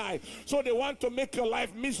refuse to die, so they want to make your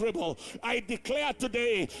life miserable. I declare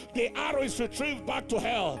today the arrow is retrieved back to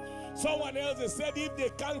hell. Someone else has said if they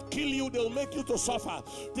can't kill you, they'll make you to suffer.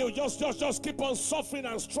 They'll just keep on suffering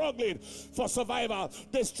and struggling for survival.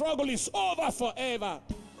 The struggle is over forever.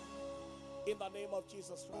 In the name of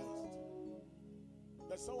Jesus Christ.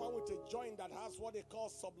 There's someone with a joint that has what they call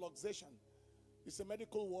subluxation. It's a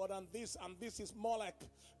medical word, and this is more like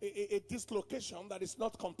a dislocation that is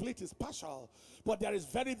not complete, it's partial. But there is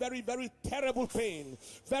very, very, very terrible pain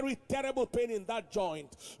in that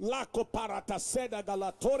joint. Lako parata seda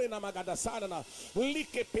galatore na magadasadana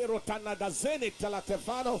like perotana gazene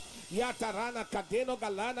telatevano yatarana kadeno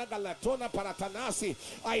galana galatona paratanasi.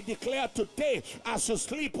 I declare today, as you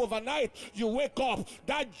sleep overnight, you wake up,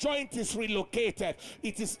 that joint is relocated.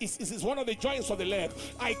 It is one of the joints of the leg.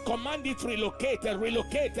 I command it relocated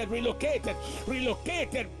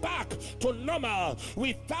back to normal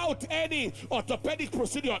without any orthopedic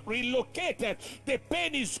procedure. Relocated. The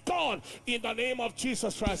pain is gone in the name of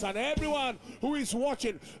Jesus Christ. And everyone who is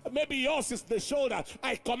watching, maybe yours is the shoulder,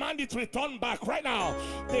 I command it return back right now.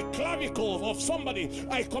 The clavicle of somebody,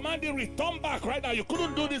 I command it return back right now. You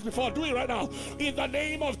couldn't do this before, do it right now in the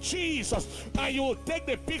name of Jesus. And you will take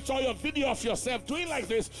the picture or your video of yourself doing like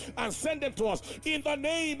this and send them to us in the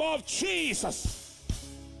name of Jesus.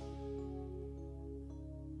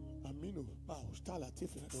 Aminu, stala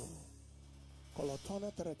tifino.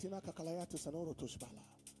 Kolotona teretina kakalayatu sanoro tushbala.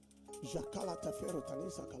 Jakala tafero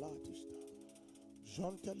tanisa kalatista.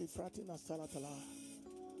 Jonte lifratina salatala.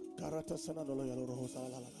 Karata sanadolo yaloro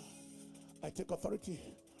salalala. I take authority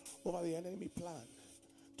over the enemy plan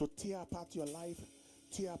to tear apart your life,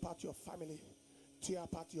 tear apart your family, tear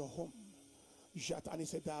apart your home. And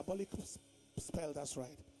it's a diabolic spell, that's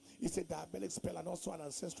right. It's a diabolic spell and also an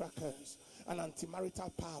ancestral curse, an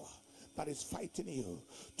anti-marital power that is fighting you.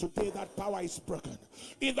 Today that power is broken.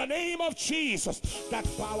 In the name of Jesus, that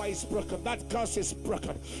power is broken. That curse is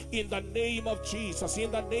broken. In the name of Jesus.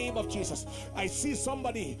 In the name of Jesus. I see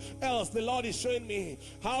somebody else. The Lord is showing me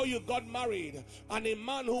how you got married. And a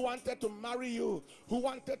man who wanted to marry you,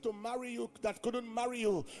 that couldn't marry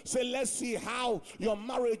you, say, let's see how your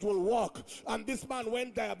marriage will work. And this man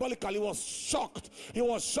went diabolical. He was shocked. He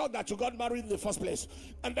was shocked that you got married in the first place.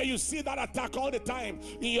 And then you see that attack all the time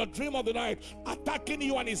in your dream of the night, attacking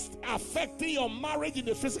you, and it's affecting your marriage in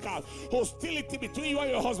the physical. Hostility between you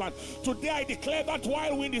and your husband. Today I declare that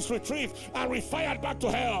wild wind is retrieved and refired back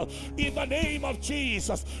to hell. In the name of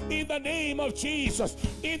Jesus. In the name of Jesus.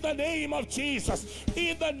 In the name of Jesus.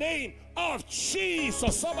 In the name of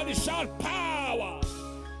Jesus. Somebody shout power.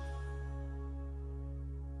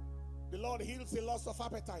 The Lord heals the loss of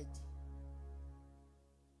appetite,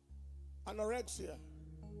 anorexia,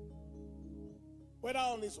 whether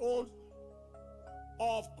on its own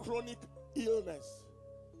or of chronic illness.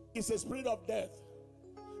 It's a spirit of death.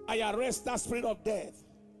 I arrest that spirit of death.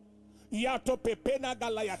 I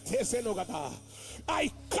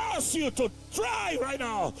curse you to dry right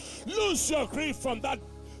now. Lose your grief from that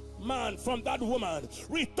man, from that woman.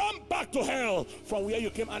 Return back to hell from where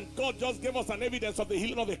you came. And God just gave us an evidence of the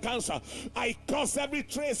healing of the cancer. I curse every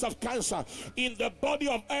trace of cancer in the body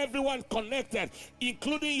of everyone connected,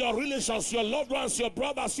 including your relations, your loved ones, your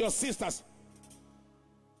brothers, your sisters.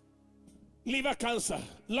 Liver cancer,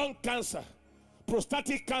 lung cancer,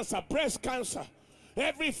 prostatic cancer, breast cancer,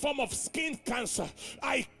 every form of skin cancer,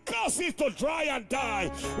 I curse it to dry and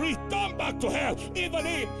die. Return back to hell in the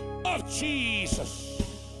name of Jesus.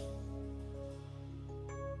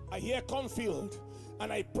 I hear cornfield,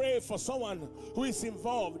 and I pray for someone who is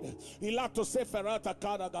involved.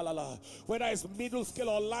 Whether it's middle scale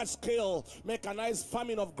or large scale mechanized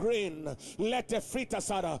farming of grain, let a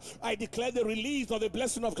fritasada. I declare the release of the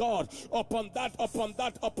blessing of God upon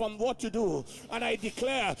what you do. And I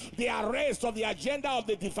declare the arrest of the agenda of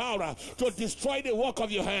the devourer to destroy the work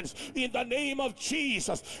of your hands. In the name of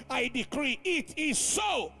Jesus, I decree it is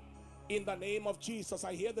so. In the name of Jesus,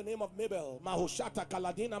 I hear the name of Mabel. Mahushata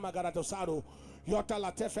Kaladina Magaratosado. Yota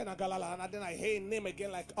Latefena Galala. And then I hear a name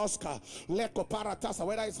again like Oscar. Leko Paratasa.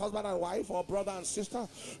 Whether it's husband and wife or brother and sister.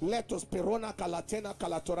 Letos Perona Kalatena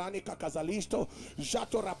Kalatorani Kakazalisto.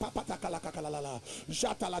 Jato Rapapata Kalakakalala.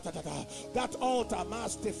 Jata Latatata. That altar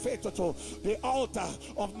must defeat to the altar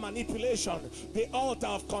of manipulation, the altar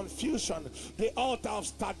of confusion, the altar of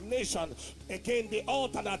stagnation. Again, the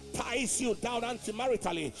altar that ties you down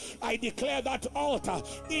anti-maritally. I declare that altar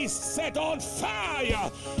is set on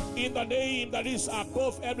fire in the name that is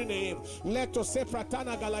above every name. Let us say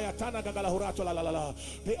pratana galayatana gagalahurato la la la.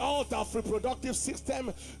 The altar of reproductive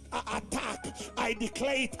system attack, I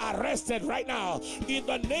declare it arrested right now. In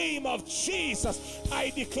the name of Jesus, I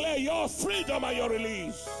declare your freedom and your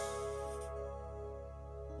release.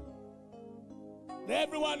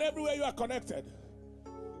 Everyone, everywhere you are connected,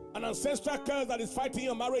 an ancestral curse that is fighting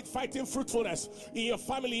your marriage, fighting fruitfulness in your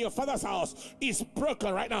family, in your father's house, is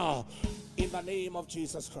broken right now in the name of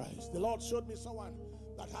Jesus Christ. The Lord showed me someone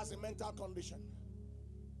that has a mental condition.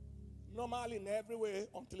 Normal in every way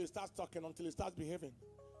until he starts talking, until he starts behaving.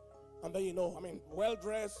 And then you know, I mean,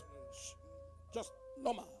 well-dressed, just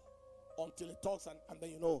normal until he talks, and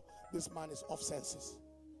then you know this man is off senses.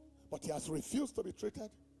 But he has refused to be treated.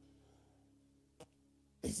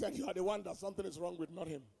 He said, you are the one that something is wrong with, not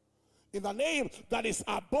him. In the name that is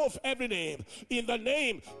above every name. In the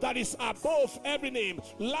name that is above every name.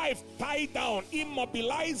 Life tied down,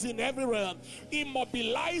 immobilized in every realm.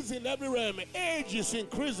 Immobilized in every realm. Age is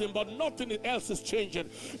increasing, but nothing else is changing.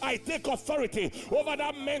 I take authority over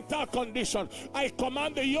that mental condition. I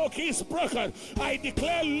command the yoke is broken. I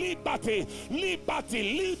declare liberty,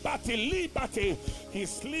 liberty, liberty, liberty. He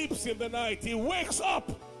sleeps in the night. He wakes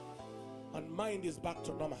up, and mind is back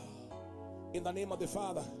to normal. In the name of the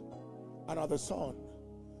Father, and of the Son,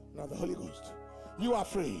 and of the Holy Ghost. You are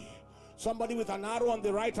free. Somebody with an arrow on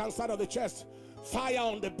the right hand side of the chest, fire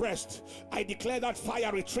on the breast. I declare that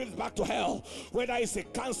fire retrieved back to hell. Whether it's a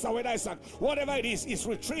cancer, whether it's a whatever it is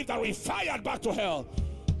retrieved and refired back to hell.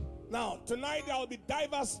 Now, tonight there will be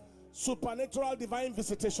diverse supernatural divine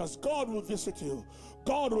visitations. God will visit you.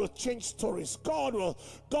 God will change stories. God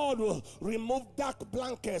will remove dark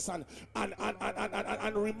blankets and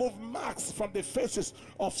remove marks from the faces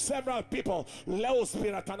of several people.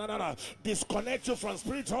 Disconnect you from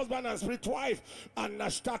spirit husband and spirit wife and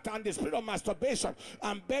nashtata and the spirit of masturbation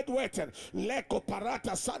and bedwetting. Leko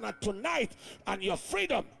parata sana tonight, and your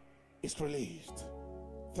freedom is released.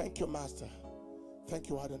 Thank you, Master. Thank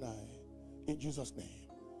you, Adonai. In Jesus' name,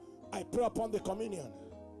 I pray upon the communion.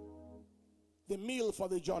 the meal for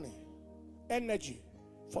the journey, energy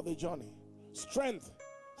for the journey, strength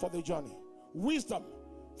for the journey, wisdom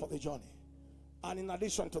for the journey. And in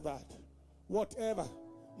addition to that, whatever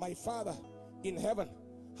my Father in heaven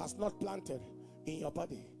has not planted in your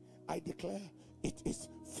body, I declare it is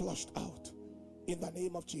flushed out in the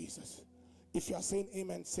name of Jesus. If you are saying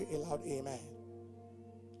amen, say a loud amen.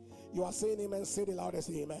 You are saying amen, say the loudest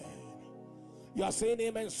amen. You are saying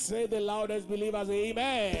amen, say the loudest believers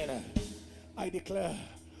amen. I declare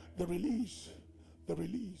the release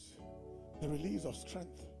of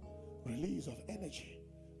strength, release of energy,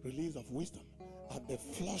 release of wisdom, and the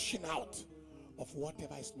flushing out of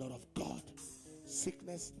whatever is not of God.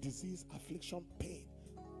 Sickness, disease, affliction, pain.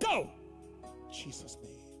 Go! In Jesus'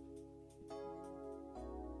 name.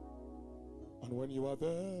 And when you are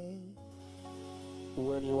there,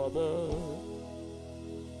 when you are there,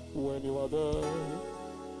 when you are there,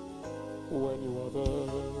 when you are there,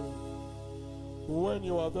 when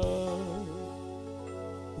you are there,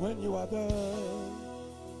 when you are there,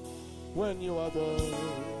 when you are there,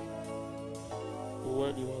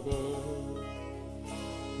 when you are there,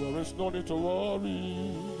 there is no need to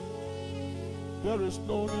worry, there is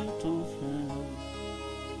no need to fear.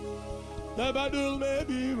 The battle may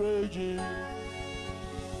be raging,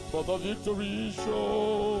 but the victory is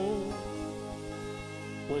sure.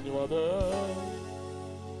 When you are there,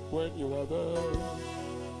 when you are there,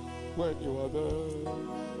 when you are there,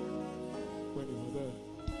 when you are there.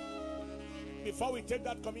 Before we take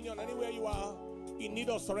that communion, anywhere you are in need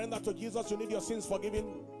of surrender to Jesus, you need your sins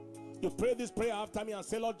forgiven, you pray this prayer after me and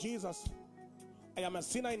say, Lord Jesus, I am a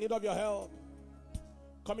sinner in need of your help.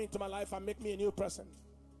 Come into my life and make me a new person.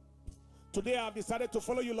 Today I have decided to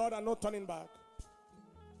follow you, Lord, and no turning back.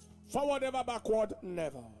 Forward ever, backward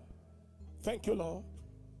never. Thank you, Lord.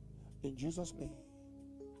 In Jesus' name,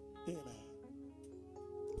 amen.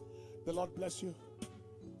 The Lord bless you.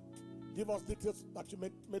 Give us details that you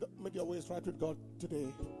made your ways right with God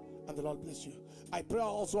today, and the Lord bless you. I pray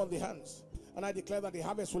also on the hands, and I declare that the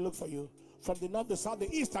harvest will look for you from the north, the south, the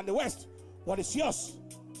east, and the west. What is yours,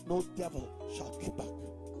 no devil shall keep back.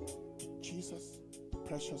 In Jesus'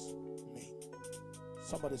 precious name.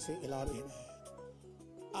 Somebody say a loud amen.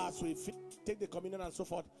 As we take the communion and so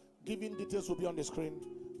forth, giving details will be on the screen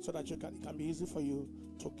so that it can be easy for you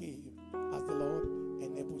to give as the Lord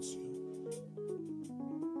enables you.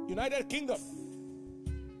 United Kingdom,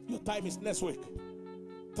 your time is next week,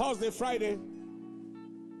 Thursday, Friday,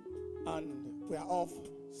 and we are off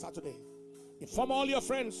Saturday. Inform all your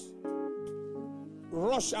friends.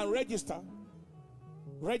 Rush and register.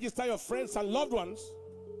 Register your friends and loved ones,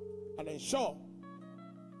 and ensure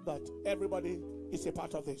that everybody is a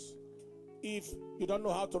part of this. If you don't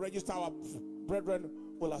know how to register, our brethren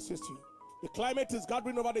will assist you. The climate is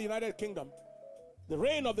gathering over the United Kingdom. The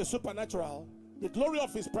reign of the supernatural, the glory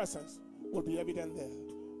of his presence will be evident there.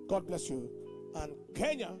 God bless you. And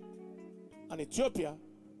Kenya and Ethiopia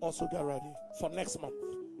also get ready for next month,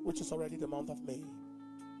 which is already the month of May.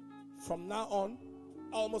 From now on,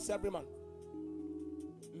 almost every month.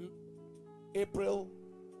 April,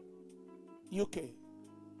 UK.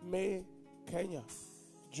 May, Kenya.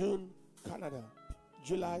 June, Canada.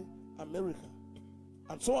 July, America.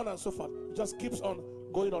 And so on and so forth. It just keeps on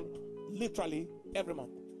going on literally every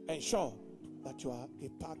month. Ensure that you are a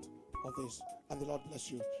part of this. And the Lord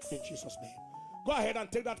bless you in Jesus' name. Go ahead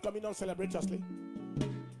and take that communion celebratously.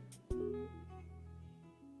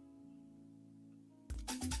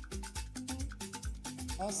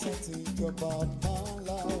 As I think about my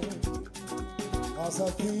life, as I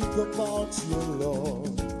think about your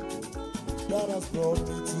Lord, that has brought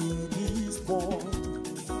me to this point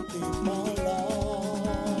in my life.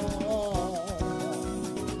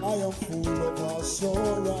 I am full of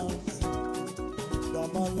assurance that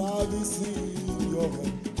my life is in your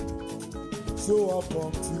hand. So I've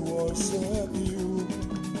come to worship you,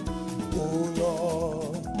 oh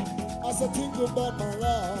Lord. As I think about my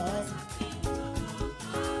life,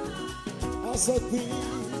 as I think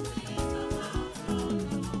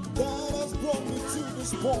that has brought me to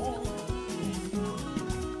this point,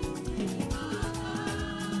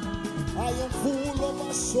 I am full of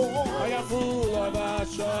assurance. I am full of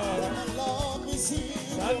assurance That my love is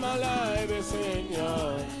in that my life is in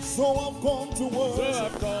you. So I've come to worship. So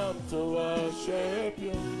I've come to worship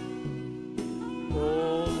you,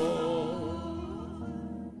 oh Lord.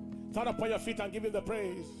 Stand up on your feet and give you the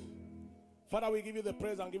praise. Father, we give you the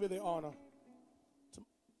praise and give you the honor.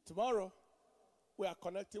 Tomorrow, we are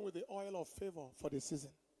connecting with the oil of favor for the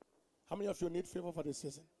season. How many of you need favor for the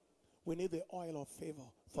season? We need the oil of favor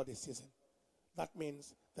for the season. That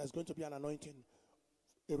means there's going to be an anointing,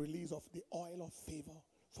 a release of the oil of favor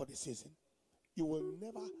for the season. you will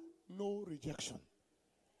never know rejection.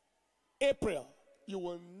 April, you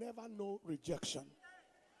will never know rejection.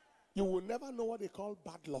 You will never know what they call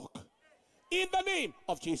bad luck. In the name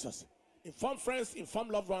of Jesus. Inform friends, inform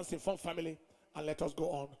loved ones, inform family, and let us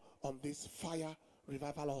go on this fire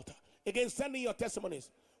revival altar. Again, send in your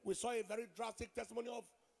testimonies. We saw a very drastic testimony of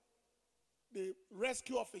the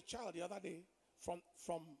rescue of a child the other day from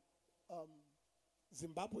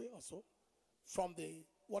Zimbabwe also. From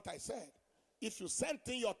what I said. If you sent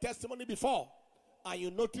in your testimony before and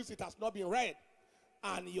you notice it has not been read,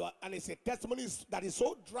 and it's a testimony that is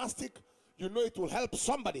so drastic, you know it will help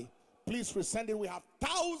somebody, please resend it. We have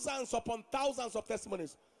thousands upon thousands of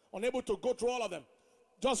testimonies, unable to go through all of them.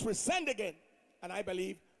 Just resend again, and I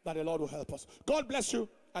believe that the Lord will help us. God bless you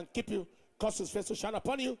and keep you, cause his face to shine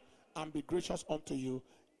upon you and be gracious unto you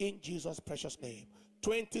in Jesus' precious name.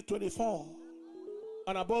 2024,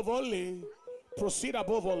 and above only, proceed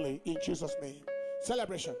above only in Jesus' name.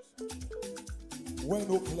 Celebrations. When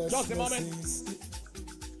Just a moment.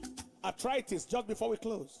 Arthritis, just before we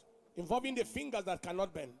close, involving the fingers that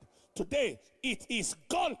cannot bend. Today, it is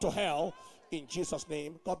gone to hell in Jesus'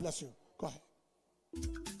 name. God bless you. Go ahead.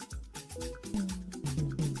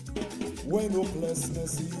 When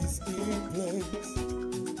hopelessness is in place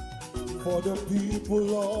for the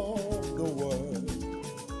people of the world,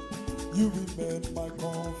 you remain my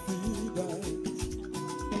confidence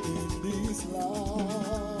in this life.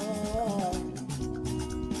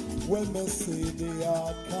 When they say they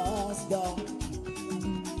are cast down,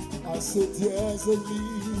 I say tears are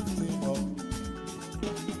lifting up.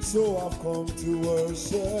 So I've come to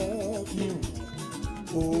worship you,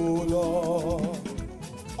 oh Lord.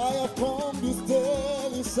 I have come to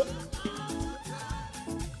tell you so.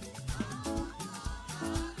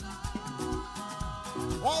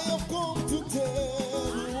 I have come to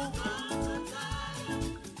tell you.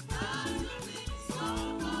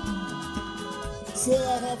 Say I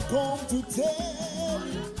have come to tell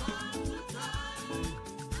you.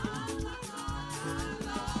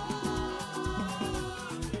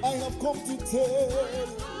 I have come to tell you.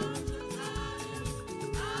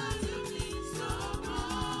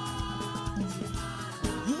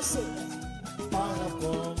 You say I have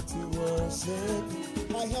come to worship.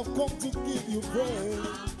 I have come to give you praise.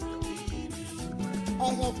 I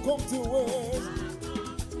have come to worship.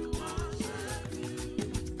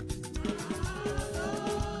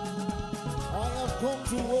 I have come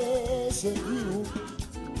to worship you.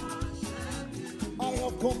 I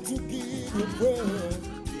have come to give you praise.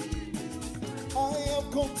 I have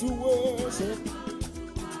come to worship.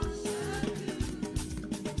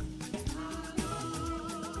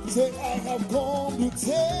 Say I have come to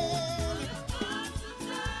tell you.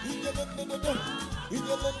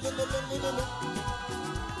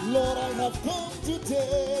 Lord, I have come to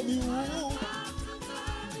tell you.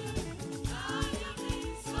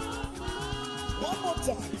 One more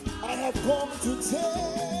time. I have come to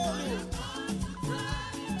tell you.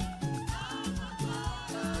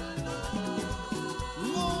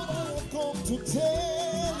 Lord, I have come to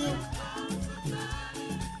tell you.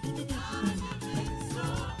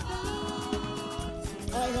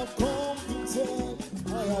 I have come to tell.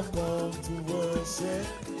 I have come to worship.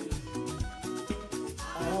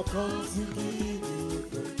 I have come to give you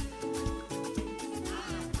praise.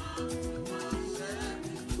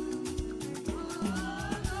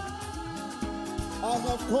 I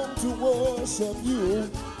have come to worship you.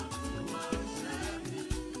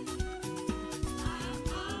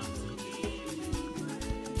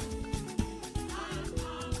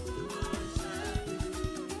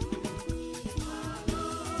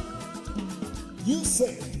 You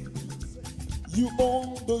say you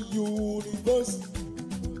own the universe.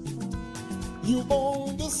 You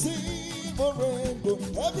own the silver rainbow.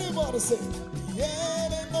 Everybody say,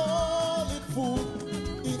 yeah, and all it full,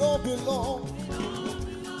 it all belongs.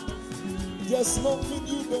 There's nothing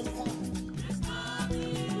you don't have.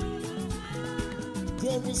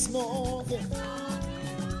 There is nothing.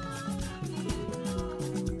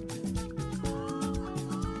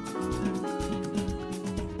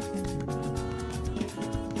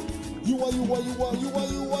 You are, you are, you are, you are,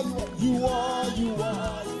 you are, you are, you are, you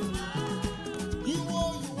are. You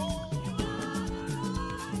are, you are.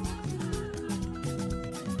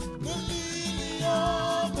 The lily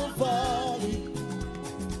of the valley,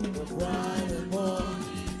 the bright and morning.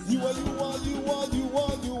 You are, you are, you are, you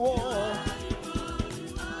are, you are.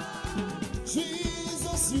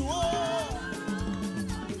 Jesus, you are.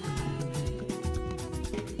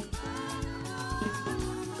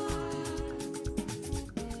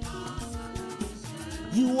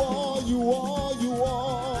 You are, you are, you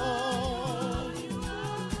are.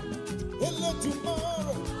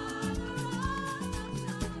 tomorrow.